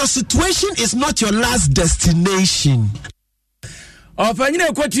 when your situation is not your last destination.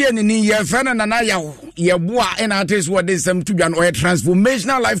 Ofanyine kwatie ni ye frana na ye boa en artist what is some to an or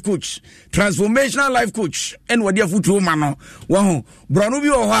transformational life coach en what futu ma no wo bronu bi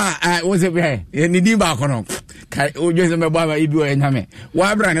o ha wo se be ni di ba kono kai o je se me boa ibi o nyame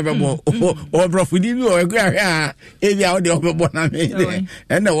wa bra ne be bo o bro fudi bi o gwa e bia o de o be bo na me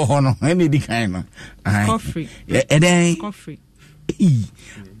en na wo ho no en di kan no coffee e den coffee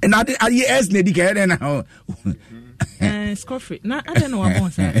and I yes ne di kan na it's coffee. I don't know what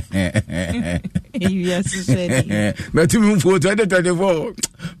I'm saying. Yes, you said. But to me, for 2024,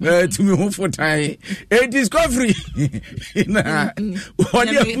 to me, for time, it is coffee. What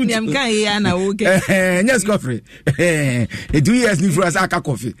do you put? Yes, coffee. 2 years for us, I can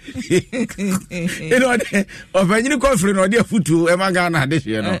coffee. You know, of any coffee, no dear food to Emagana this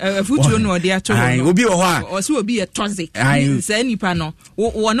year. Food, no dear, I will be a while. Or so will be a toxic. I say any panel.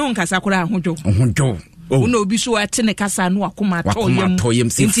 One on Casacura, Hunjo. Uno obi so atene kasa no akoma toyem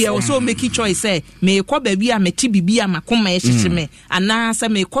nti e so make choice say me kɔ baabi a meti bibia makoma ehyehyeme ana sa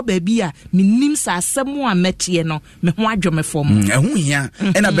me kɔ baabi a minim sa asɛm a metie no me ho adwome fom ɛho hia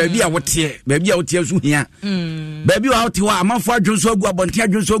ɛna baabi a wotie so hia baabi a wote wa amanfo adwon so agu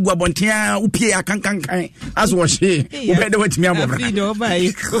abonten a upie akankankan as wo hye wo bɛde watimi abobra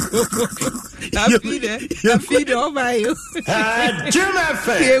afide obayo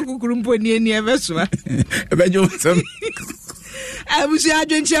Jumafe kukurumpo ni ebesoa ebejo sam abusi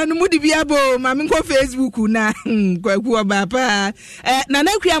adwenche no mudi biabo mame ko Facebook na kwaku obapa na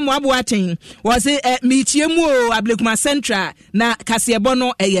nakua mo abo aten wo se mitie mu o Ablekuma Central na kasebo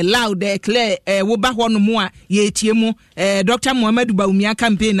no eye loud clear wo ba ho no mu a ye tie mu Dr. Muhammadu Baumia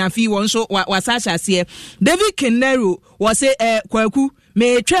campaign na fi won so wasasha se David Kenero wo se kwaku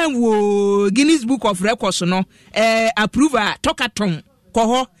me twen wo Guinness Book of Records no approver tokaton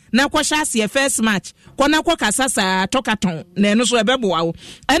koho na kwasha se first match kona kwa kasasa tokaton na eno so ebeboa wo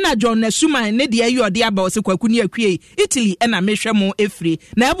na John Nasuma ne de ayi ode aba se kwaku ne akue Italy na mehwemo efri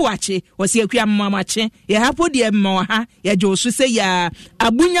na eboache wo se akua mamache ye hapo de mma ha ye jo so se ya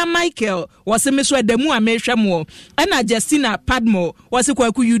Abunya Michael wo se me so adamu a mehwemo na Justina Padmo wo se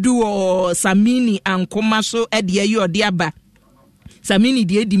kwaku yudu o Samini ankoma so de ayi ode aba Samini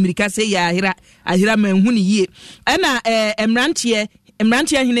de di mirika se ya ahira manhu ne yie na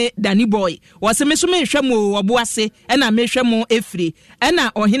Emrantia hine Danny Boy wase me so me hwemo oboase na me hwemo efri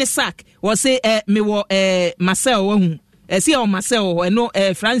na ohine Sack wase me wo Marcel wahu si o Marcel no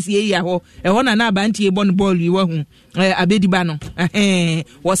France ye ya ho na abanti e bon ball yi wahu abediba no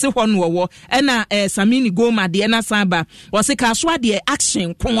wase ho no wo na Samini Goma de na saba wase kaso de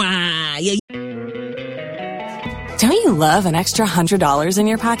action kwa ye. Don't you love an extra $100 in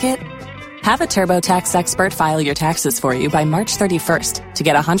your pocket? Have a TurboTax expert file your taxes for you by March 31st to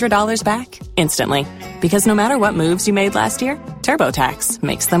get $100 back instantly. Because no matter what moves you made last year, TurboTax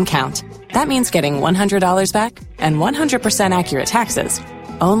makes them count. That means getting $100 back and 100% accurate taxes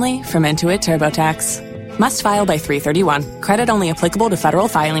only from Intuit TurboTax. Must file by 3/31. Credit only applicable to federal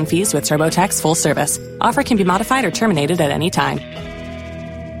filing fees with TurboTax full service. Offer can be modified or terminated at any time.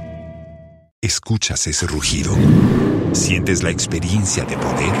 ¿Escuchas ese rugido? ¿Sientes la experiencia de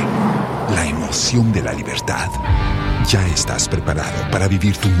poder? La emoción de la libertad. Ya estás preparado para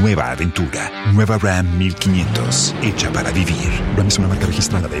vivir tu nueva aventura. Nueva Ram 1500, hecha para vivir. Ram es una marca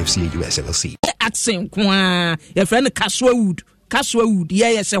registrada de FCA US LLC. Accent kwa your friend Caswood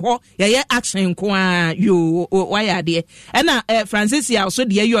yes ho ye action kwa yo why de na Francis ya so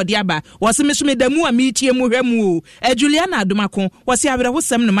de ye ode aba wo se me so me damu a metie mu hwemu o Juliana Adomako wo se abere ho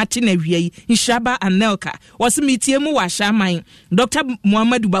sem no mate na wiei Nshaba Anelka wo se metie mu wa shaman Dr.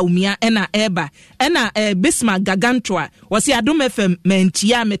 Muhammadu Baumia na eba na Bismarck Gagantoa wo se Adom FM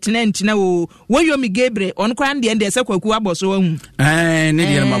mantia metena o Woyomi Gabriel on kwa de se kwaku aboso wahu ne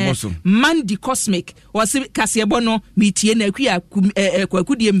de ma boso Mandy Cosmic wo se kasebo no metie na akua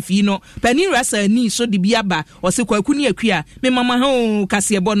kwaku die mfi no pani rasa ni so de biaba o se kwaku ni akua me mama ho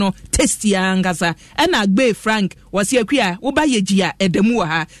kasebo no tasty angasa na Agbe Frank wo se akua wo ba yegia edamu wa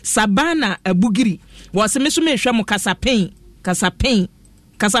ha Sabana Abugiri wo se me so me hwa mo kasapen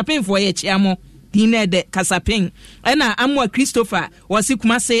fo ye chiamo dine de kasapen na Amwa Christopher wo se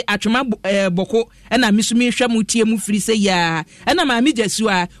kuma se atwema boko na misumi hwa mu tie mu firi se ya na maami Jesu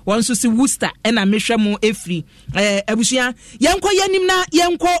a won so se Worcester na mehwa mu efiri abusia yenko yanim na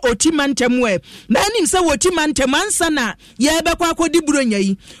yenko otimantem na anim se otimantem ansa na ye bekwa akodi buronya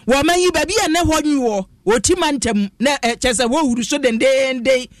yi wo man yi babi na ho nwo otimantem na chese wo huru so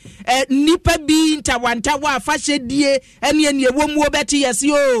dendende nipa bi ntawantawa afahedie ene wo mu obeti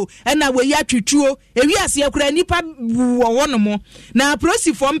yesi o na we ya twetwuo ewi ase akura nipa wo wono mo na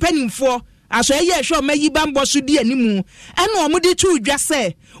prosifo mpanimfo aso ye hwe mayi bambo so di animu ena omudi tu dwa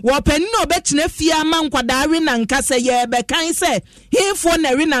se wo pani no betina fia ma nkwadare na nka se ye be kan se hifo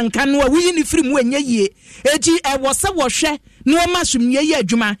na ri na nka no wuyi ni firi mu enye yie eti wo se wo hwe no ma sumye ye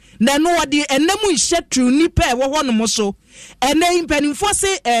adwuma na no wode enamu hye tru nipa wo ho no mo so ena impanimfo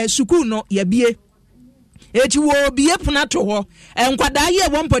se sukuu no ye bie eti wo bie puna to ho enkwada ye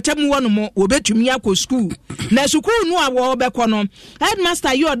wo mpotam wo no mo wo betumi akọ school na school no a wo bekọ no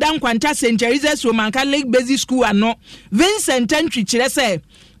headmaster yo dan kwanta St. Teresa's Roman Catholic Basic School ano Vincent Entry kire se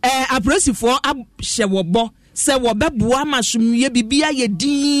aprosifo abhye wo bo se wo beboa masumye bibia ye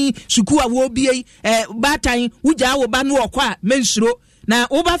din school a wo bie batan wugya wo ba no okọ a mensuro na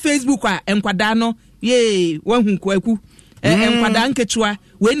wo ba Facebook a enkwada no ye wahu kwaku enkwada nketua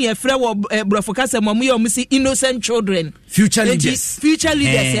when you frɛ wo brofokasa mamu ye omsi innocent children future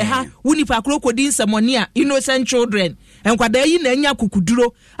leaders ha woni pa krokodi nsamoni a innocent children enkwada yi na enya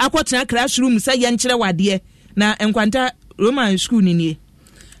kukuduro akotena classroom say yenkyere wade na enkwanta Roman school ni nie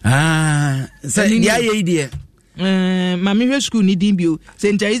say dia ye die mami hwe school ni din bio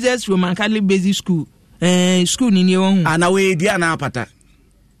St. Jesus Roman Catholic Basic School school ni nie won ana we dia na apata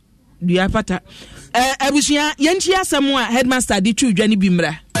abusia yenchi asem a headmaster di twu dwani bi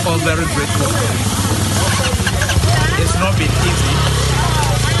mra all very grateful. It's not been easy.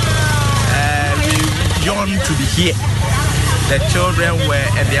 We yearned to be here. The children were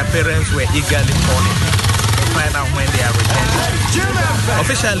and their parents were eagerly calling to find out when they are returning.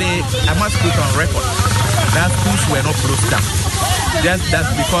 Officially, I must put on record that schools were not closed down. Just that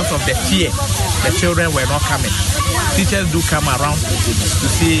because of the fear, the children were not coming. Teachers do come around to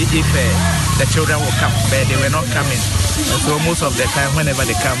see if the children will come, but they were not coming. And so most of the time, whenever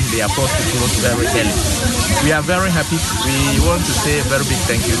they come, they are forced to close very early. We are very happy. We want to say a very big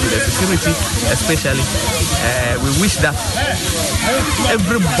thank you to the security, especially. We wish that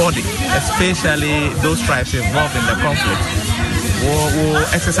everybody, especially those tribes involved in the conflict, will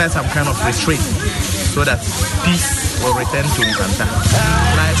exercise some kind of restraint so that peace will return to Uganda.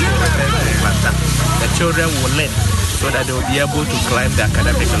 Life will return to Uganda. The children will learn so that they will be able to climb the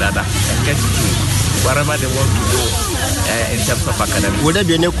academic ladder and get to wherever they want to go in terms of academics. Would there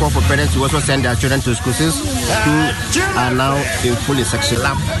be any call for parents to also send their children to schools who are now in fully section?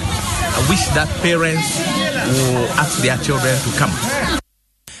 I wish that parents will ask their children to come.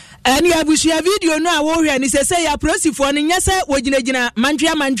 And ya bushia video no a wo hwe ni say ya prosifo no nyese wojinagina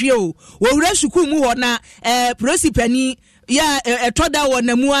mandwe o wo hura suku mu ho na prosipani ya etoda wo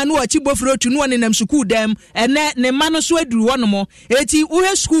na mu anu ochi bofro tu no ne nam suku dem ene ne ma no so aduru wo no mo eti wo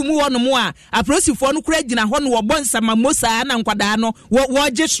hwe suku mu wo no mo a prosifo no kura gina ho no wo bonsama mosa na nkwada no wo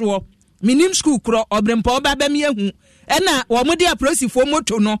gyeso minim suku kro obrempa obabam yehu ena wo mode aprosifo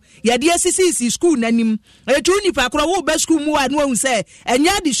moto no yade asisi school nanim etu nipa kro wo ba school mu wa no hu se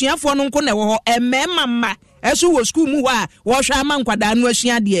enya adesuafo no nko na wo ho emema ma eso wo school mu wa wo hwa ama nkwada no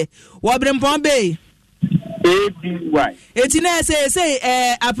asua de wo brempon be ABY eti na say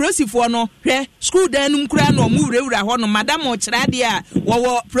aprosifo no hwe school danum kura no mu wura ho no madam o kira de a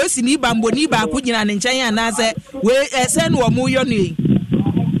wo prosini bamboni ba ko gina ne nchen ana se we se no mu yo no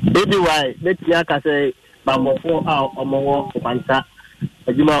ABY letia ka say bambofo a omowo kwanta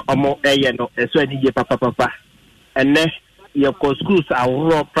aduma omo eye no eso ani je papa enne your schools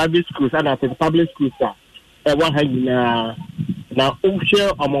are private schools and public schools e wa ha nyina na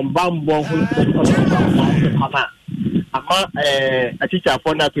ohwe omombambo ho ama a teacher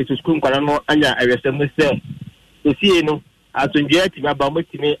for na to school kwara no anya awesemu se osie no atonje ati ba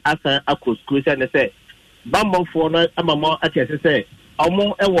motimi asa akọ schools and say bambofo no amamo atese se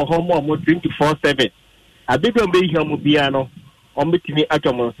omo e wo ho mo 24/7 abebe mbe ihe mu bia no ombetimi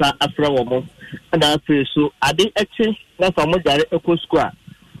atomonsa afra wo mo na afi so ade eche na so mo jare eko school a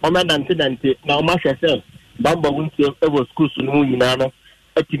o ma nante na o ma hwese bamba wunti ewo schools no nyina no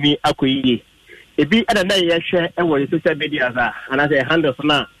atimi akoyiye ebi ada na ye hwe ewo social media za ana say handles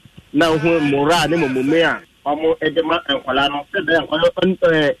na ho mora ne momume a omo edema enkwala no se be enkwala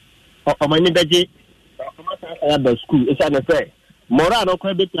o ma ni beje o ma sa ya ba school e sa na say mora no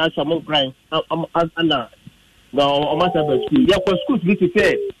kwa beti asha mo grind ana no o ma sa ba school ya ko schools bi ti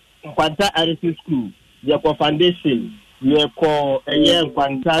say Nkwanta RC school ya ko foundation ya ko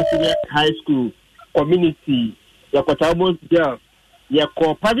Nkwanta senior high school community ya ko tabo ya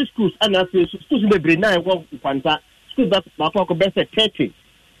ko private schools ana schools be bre na ko Nkwanta schools that ba ko best 30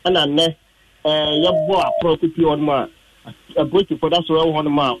 ana ne ya bo appropriate on ma ability for that so one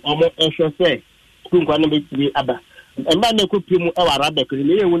ma omo ehwe say school Nkwanta be ti aba emba na ko pimu e wa Arabic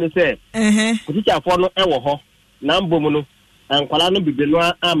ni ye woni say teacher for no e wo ho na mbom no Nkwala no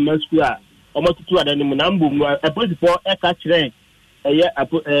bibelo am school a omo tutu adani mu na mbom no e principal e ka kire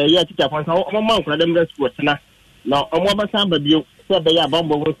ye teacher for so omo ma nkwala dem school tena na omo ba samba bio so be ya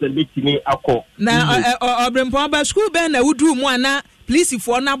bambo wo se betimi akọ na obrempo ba school be na wudu mu ana police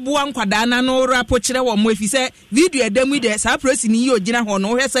for na boa nkwada na no rapo kire wo mo efise video edemu de sa press ni yo gina ho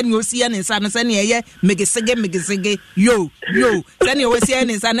no hwese ni osi ya ne nsa no se ne ye megesege yo se ne osi ya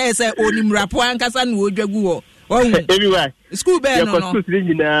ne nsa na ese onim rapo ankasa na odwagu wo everywhere school be no school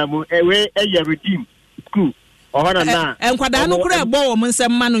nyina mu ewe Hwidiem school ohana na enkwada no kura egbo wo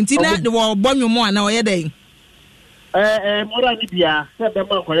nsem ma no ntina de wo bonwom ana oye den mora ni bia se be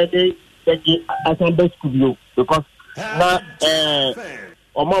ma kwere de eji assembly school yo because na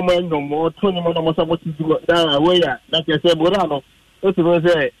omo no mo to ni mo no mo so mo ti du na we ya na ke se mora no o ti mo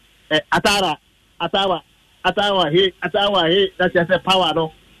se atawa he na ke se power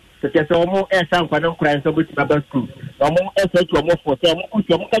no ke se omo san kwa no kran so buti baba school omo se tu omo for se omo ku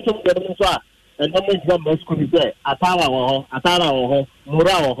omo ka che mo so a and no more school there. Atara or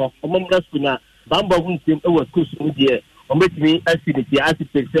Mura or Momraskuna, Bamba Winston over school dear, or make me as the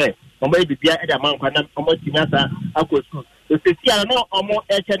architect say, or maybe the other man can almost Aqua School. If you see, I know more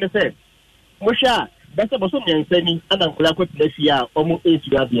HNSS. Musha, that's about something saying, and I'm glad with Lesia, almost 8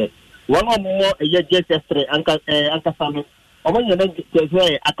 years. One or more a year just after Uncle Family. Or when you say,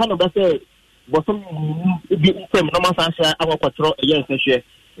 I can't say, but some normal sunshine, our patrol a year share.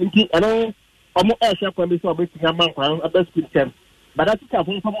 I know almost a share can be so big in a month, a best system. But I think I've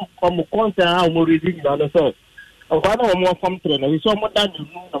come concern how more reading on the source. Or one or more from trainer, we saw more than you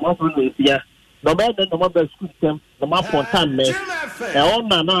know, the month here. No better than the mobile school system, the map on time, all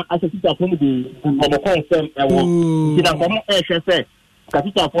manner as a teacher from the concern, I will see that one air say.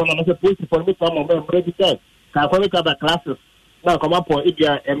 Capita phone and supposed to for me from a ready test. Can cover classes. Now come up for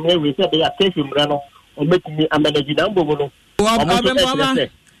India and maybe say they are taking Rano or making me a managing number.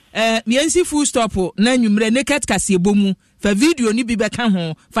 Miensi full stop na nwumre naked kase bomu fa video ni bi beka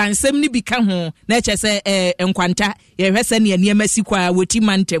ho fa nsem ni bi ka ho na che se enkwanta ye hwese ne niam asikwa woti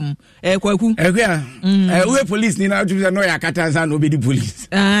mantem kwaku we police ni na atu no ya kata sa no be di police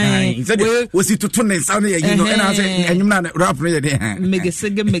said we si tutu ne sa no ye you know na say enyum na rap no ye de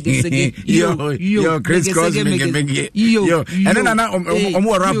megesege yo Chris Cross mege yo and then na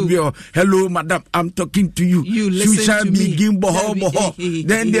omo rap yo hello madam I'm talking to you shall begin boho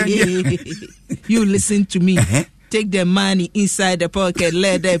then you listen to me. Take the money inside the pocket.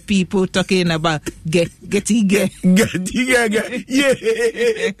 Let the people talking about getting yeah.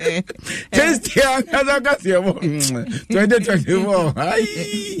 Just here, 2024.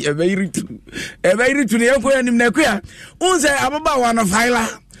 A very true. Unze ababa wana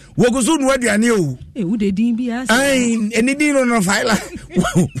faila. Wogusu nwadi aniu. Who de dimbi as? Any dino no faila.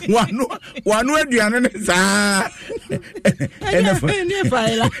 One word you are sa. And the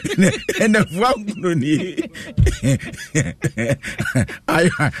I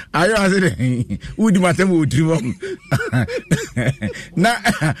was would matem dream. Na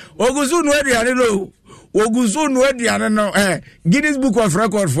Ogusu nwadi aniu. Ogusu nwadi aniu. Guinness Book of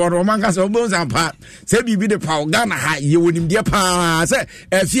Record for Romangas of Bones and Part. Say be the power Ghana high. You would dear pa. Say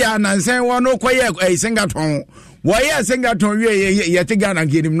if you are not saying one no quiet a single tone. Why a single tone ye take and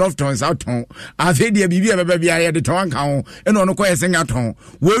get him north tone south tone. I said the baby at the tongue count and on a quiet single tone.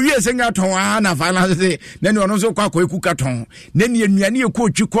 Were we a single tone and finally say then you also call cook tone. Then you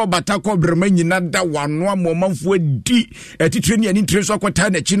coach you call Batako Bermani not that one more month with D at teaching an interest of what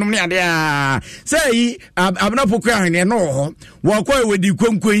time the Chinomia. Say I'm not proclaiming and no walk away with the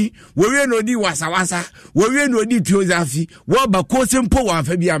Kunqui, where no di wasawasa, where no di Tiozafi, what about Cosim Po and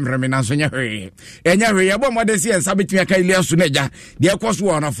Fabian Reminance on your way. And your what they say. Sabit me akaili asuneja dia kwaso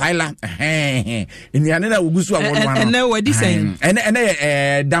wana faila in the anena ugusu and now what is saying and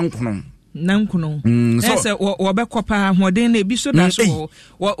dankuno nankuno so wobekopa hoden na bi so da so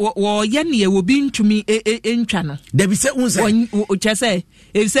wo ye ne wo bi ntumi entwa no da bi se unse o chese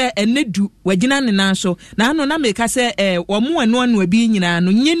e se enedu wagina ne nan so na no na meka se wo mo anu anu abi nyina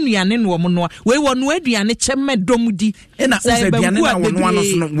no nyenuane no wo no we wo no aduane chemme domudi na unse aduane na wo no ano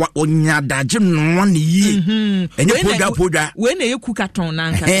so no onyadaje no ne yi enye podwa we na yeku katon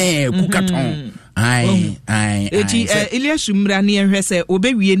na nka ku katon ai eti Eliasu mra ne ehwese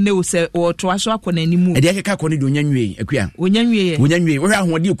obewie ne o se o to aso akona animu e de keka akona de onyanwie akua onyanwie wo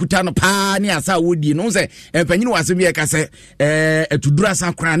ahode ekuta no pa ne asa wodi no se empanyin wase bi e ka se etudura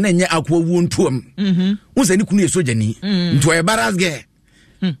asa kra na enye akwa wu ntuam wo se ni kunu esojani nto e barasge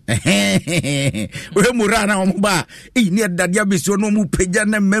we murana omba ni dadia besio no mu peja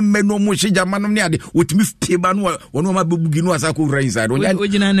na memme no mu hija manom ne ade otimi ftieba no wono ma bebugi no asa ko ura inside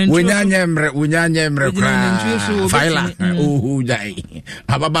onyanyemre kra faila jai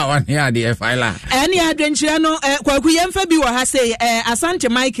ababa wan ade faila ani adwenchira no kwaku yemfa bi wo ha say Asante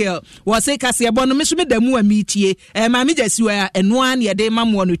Michael wo say kase ebo no meso medamu amitie ma me jasi wa eno an ye de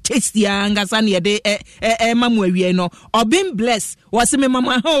mamu no tasty angasa ne de mamu awie no obin bless wo say me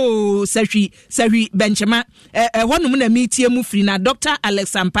mama ho sahi benchema honum na mitie mu free na Dr.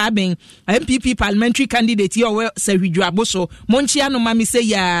 Alex Ampaben MPP parliamentary candidate here we sahi dwaboso monchia no mami say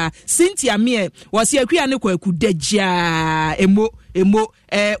ya Cynthia me was akua ne kwaku dagya emo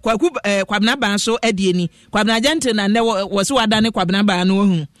kwaku kwabna ban so edieni kwabna gentle na ne was wada ne kwabna ban no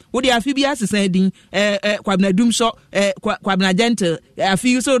hu wo de afi bi asesa din kwabna dum so kwabna gentle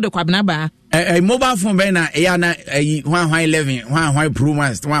afi so de kwabna ban mobile phone be na ya na 111 1 pro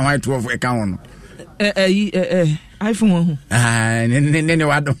master 1 12 account iPhone ne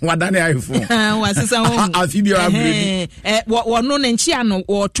wadane iPhone wasisa ho afibio abredi wono ne nchia no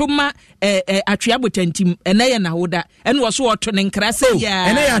wotoma atwea botantim ene ye na hoda ene wo so woto ne nkra se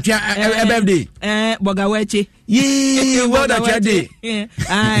ya ene ya atwea birthday bogawache woda chade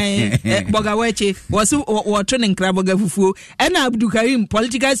bogawache woso woto ne nkra bogafufuo ene Abdulkarim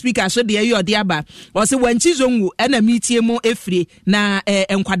political speaker so de ye ode aba woso wanchizongu ene mitie mu efre na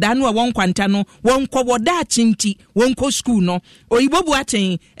enkwada no won kwanta no won kwoboda chinti won ko school no oyibo bu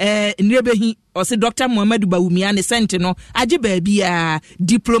aten nrebehi ose Dr. Muhammadu Bawumia ne sente no age baabi a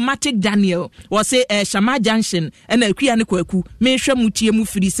diplomatic Daniel wose Shama Junction na akua ne kwaku mehwɛ mutie mu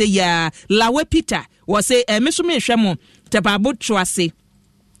firi se ya Lawe Peter wose meso mehwɛ mo tapabo troase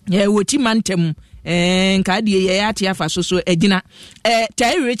woti mantem nka die ye ate afa so agina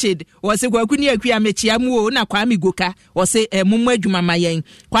Tai Richard wose kwaku ni akua mechia mu o na kwa migoka wose momma adwuma mayen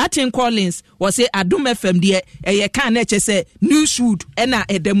Kwatin Collins wose Adom FM de ye kan na chese Newswood na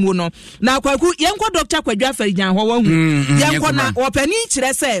edamu no na kwaku yenko Dr. Kwadwa Farijan ho wahu yenko na opani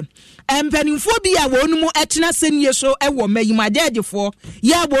kire se empanimfo bi a wonum etena senie so ewo mayim agagefo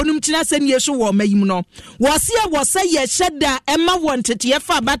ya wonum tena senie so wo mayim no wose ye hyeda ema wontete ye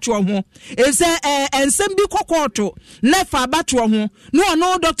fa bato ho ese ensem bi kokoto na fa bato ho no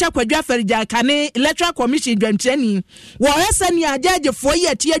no Dr. Kwadwa Farijan kane electoral commission dwantrani wo hesani agagefo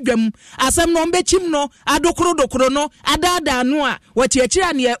ye tie adwam asem no mbechim no adokoro no adada no a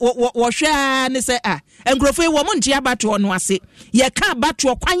watiachira ne wo hwa ne se enkrofo wo mo ntia bato no ase ye ka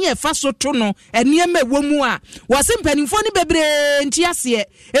bato kwan ye fa so to no eniema womu a wose mpanimfo ne bebre ntiase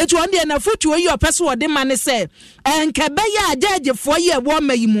etu onde na fotu oyi opese wode mane se enkebe ya agagefo ye wo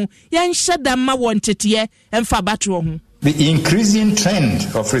mayimu ye nheda ma wontete emfa bato ho. The increasing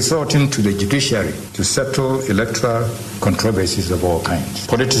trend of resorting to the judiciary to settle electoral controversies of all kinds.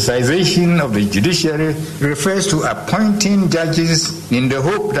 Politicization of the judiciary refers to appointing judges in the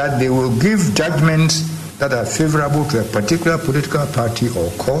hope that they will give judgments that are favorable to a particular political party or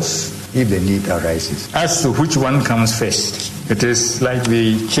cause if the need arises. As to which one comes first, it is like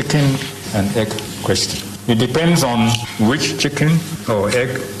the chicken and egg question. It depends on which chicken or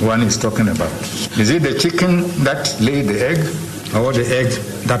egg one is talking about. Is it the chicken that laid the egg or the egg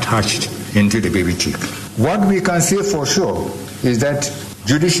that hatched into the baby chick? What we can say for sure is that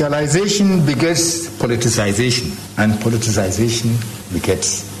judicialization begets politicization, and politicization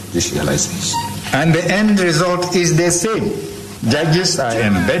begets judicialization. And the end result is the same. Judges are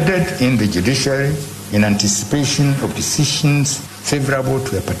embedded in the judiciary in anticipation of decisions favorable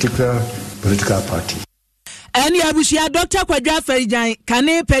to a particular political party. Eni abushia Dr. Kwadwa Farijan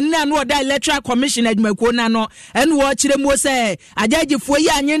kane penina no oda electoral commission adwumako na no enu wo kire mu se agagefo yi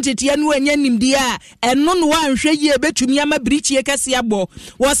anyentete enu anya nimdi a eno no wanhwe yi ebetumi ama birichie kase abo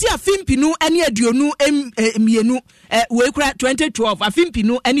wo se afimpinu ene aduonu mienu we kura 2012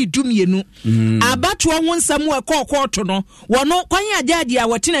 afimpinu ene dumienu abato ho nsam e kokoto no wono kwan agagi a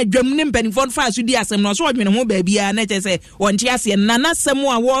wote na dwam ne mpanifo fa so di asem no so odwene ho ba bia na chese wonte ase nana sem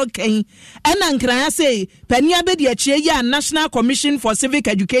a wo kan ena nkran se Penia bedi achie ya National Commission for Civic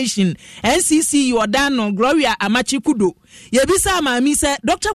Education NCC Yordano Gloria Amachi Kudo. Yebisa maami se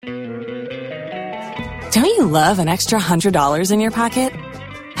Dr. Don't you love an extra $100 in your pocket?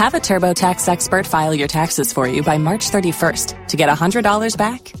 Have a TurboTax expert file your taxes for you by March 31st to get $100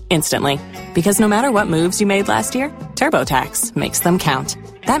 back instantly. Because no matter what moves you made last year, TurboTax makes them count.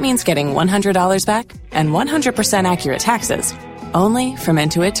 That means getting $100 back and 100% accurate taxes only from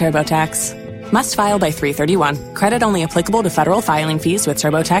Intuit TurboTax. Must file by 3/31. Credit only applicable to federal filing fees with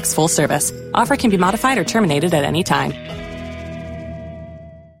TurboTax full service. Offer can be modified or terminated at any time.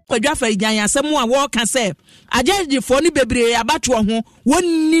 Kwadwa Farijan asemu a wo ka se agagefo ni bebre abato ho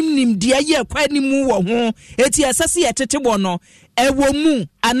wonnim de aye kwanimu wo ho eti asase yetete bo no ewo mu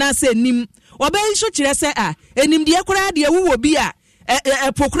anase nim obai so kire se enim de kora de wo bi a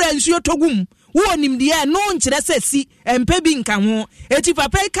pokura nsuo togum wo nimde no nkire se si empe bi nka ho eti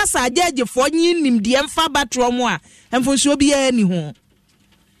papa kasa agagefo nyi nimde mfa batro mo a emfonso bi ani ho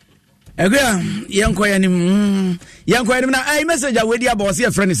Egya yankoya nim na ai message a wedi aba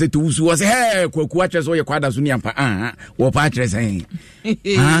wose friend say to usu wose he kwaku atwe so ye kwada so ni ampa wo pa atwe say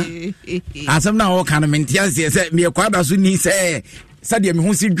asem na wo kan mentiase say me kwada so ni say sadia me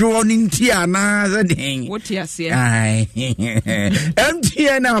ho si dwo ni ntia na zaden what you say ai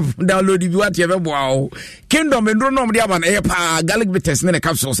MTN app download bi what you beboa Kingdom ndro no mde aba na pa garlic bitters ne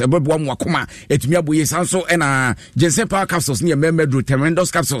capsules e beboa mo akoma etumi aboye sanso e na ginseng power capsules ne memedro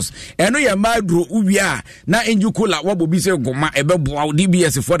tremendous capsules eno ye madro ubia na enju cola wabo bi se goma e beboa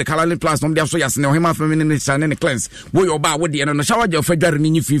DBS for the coloring plus no mde aso yasne o hema family ne channel ne cleanse wo yo ba wo de no shower je fedware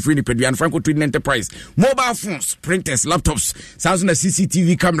ni free ni peduan Franco Trading Enterprise mobile phones printers laptops sounds na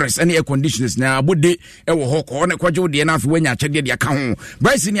CCTV cameras and air conditioners na abode e wo hoko ne kwaje wo de na afi wanya chede de aka ho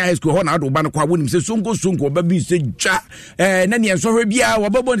Bryce ni high school ho na ado ba no kwa wonim se songo ba bi se ja na ne enso hwe bia wo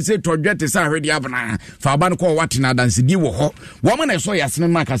babo ne se todwete sa hwede abana fa ba no kwa wate na dance di wo ho wo ma na so yasene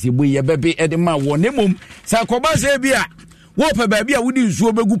maka se boye ye bebe e de ma wo ne mom sa ko ba se bia wo pe baabi a wodi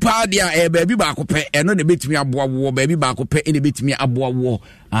nsuo begu pa dia e baabi ba ko pe eno ne betimi aboa wo baabi ba ko pe ne betimi aboa wo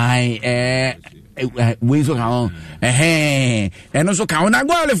ai we so ka eno so ka na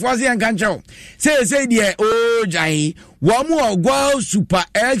go le foase en kancho say die o jai wo mu ogwa super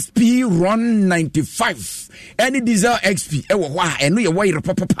XP run 95 any diesel XP e wo ho a eno ye wo yire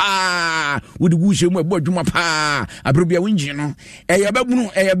papa wodi guhye mu e bo adwuma pa abrobia winji no e ye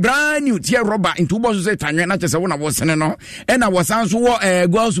babunu e brand new tie rubber into bo so say tanwe na chese wo na wo sene no e na wo san so wo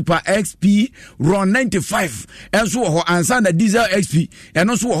go super XP run 95 enso wo ho ansa na diesel XP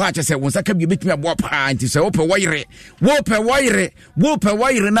eno so wo ho a chese wo saka bi betimi abo pa nti se wo pe wire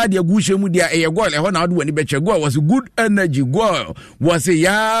na de guhye mu dia e ye goal e ho na wo wani be che goal was good energy goal was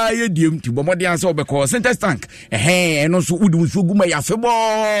ya ye diem ti bo mode ansa obeko center tank eno so udu nso guma ya febo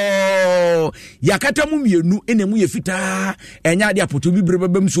ya kata mu mienu enemu ye fita enya de apoto bi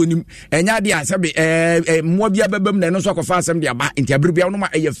brebebem so nim enya de asabe mo bia bebem na eno so akofa asem de aba nti abrebia no ma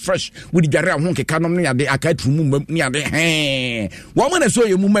ye fresh wudi dware ho keka no ne ade akatru mu mam ne ade wo ma na so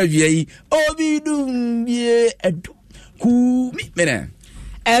ye mu ma wie yi obi dum bie edu ku mi mena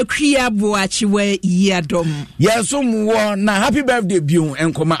Akria boachiwe yadom. Yesum wo na happy birthday biu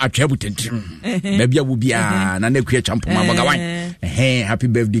enkoma atwabu tentim. Baby awu bia na na kua champoma bogawan. Happy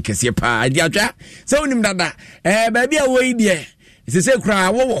birthday kese pa adi atwa. Se onim dada. Baby awu yi de. Se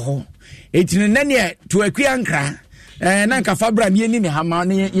kura wo ho. Etine nane to akua nkra. Na nka fabra ni ni hama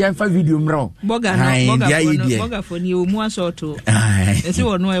ne yemfa video mro boga fo ni o mu asoto ese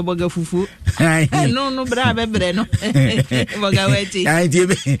wo no e boga fufu no bra bebre no boga weti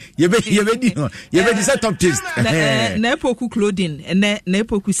yebe di set top taste na epoku clothing na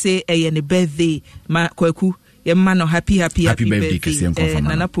epoku say eye ne birthday ma kwaku ye ma no happy birthday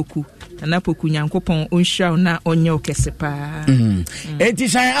na poku nyankopon onhwa na onye okesepa enti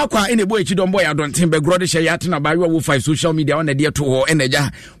shan akwa ene boy chidombo ya don tembe grode she ya tena ba wo 5 social media on de to ho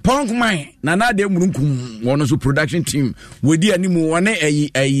eneja punk man na de mununkum wono so production team wodi animu wone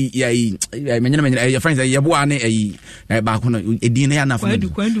menyana friends yebo ane ba ko no edin ya na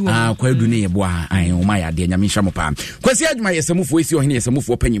kwadu ne yebo o ma ya de nyame hwamo pa kwasi adwuma yesamufo esi ohene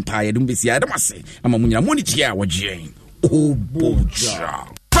yesamufo panyim pa ya dum besia adamase ama munyina moni tia wogye oboja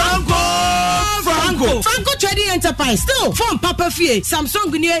Franco Trading Enterprise still phone Papa Fie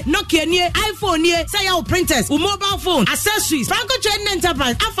Samsung nie Nokia nie iPhone nie say your printers or mobile phone accessories Franco Trading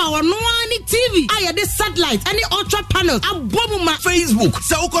Enterprise afa our no any TV aya the satellite any ultra panels abomuma Facebook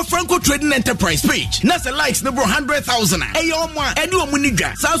say uko Franco Trading Enterprise page na say likes number 100,000 ayo mo eni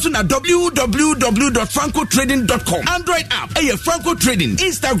omunidwa Samsung na www.francotrading.com Android app Franco Trading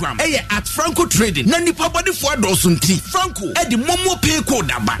Instagram @Franco Trading na nipa body for dosunti Franco the momo pay code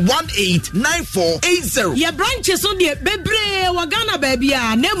number 189480. Your branches on the Bebre Wagana baby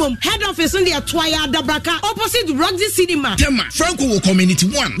Nemum head office on the Atwaya Dabraka opposite Roxy Cinema. Tema Franco Community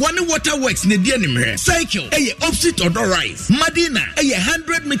 1 water works ne dianimre cycle opposite Odor Rise Madina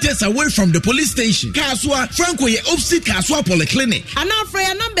 100 meters away from the police station Kaswa Franco opposite Kaswa Polyclinic and now for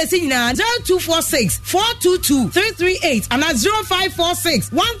your number 0246 422 338 and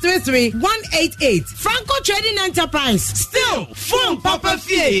 0546 133 188 Franco Trading Enterprise still phone Papa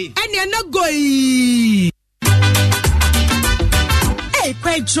Fie and you're not going. Hey,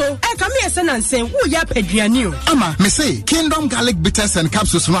 Pedro, come here, son, and say, who ya Pedrianu? Ama, me say, Kingdom Garlic Bitters and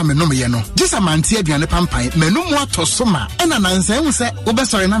Capsules from me no me no. Just a man tea biane pampai, me no more to soma. And an answer who say,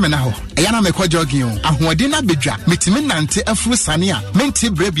 Obesori na me na ho. Ayana me kwa jogging, Ahwidiem Bidra, mitimi nante afru sania, menti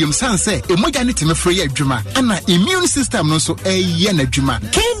brebium san say, emoja ni time free adwuma. Ana immune system no so na adwuma.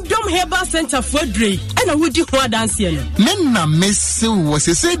 Kingdom Herbal Center for Dre, and I would do what dance here. Men na messe was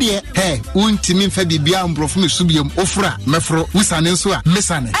a said here, hey, untimi fa bibia mbro fu me subium ofra, mefro, wisane so a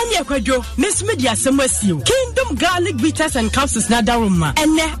mesane. Anya kwadwo, Miss Media Semwasio. Kingdom Kingdom garlic bitters and capsules na daruma.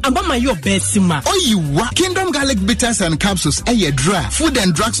 Ene abama yo besima. Oyiwa Kingdom garlic bitters and capsules eye dra. Food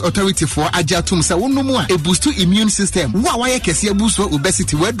and Drugs Authority for ajatum sa wonumu a boost to immune system. Wa waye kese boost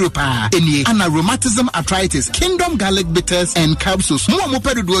obesity wedropa. Eni ana rheumatism arthritis. Kingdom garlic bitters and capsules. Mo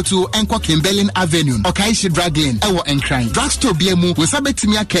pedodo to Enko Kimberlin Avenue. Okaishi Drug Lane ewo Enkran. Drugstore biemu we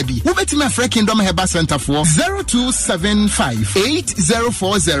sabetimi akabi. Wo betimi afre Kingdom Herbal Center for 0275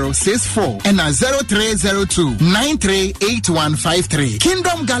 804064 and 0302938153.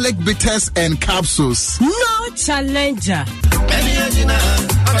 Kingdom garlic bitters and capsules. No challenger.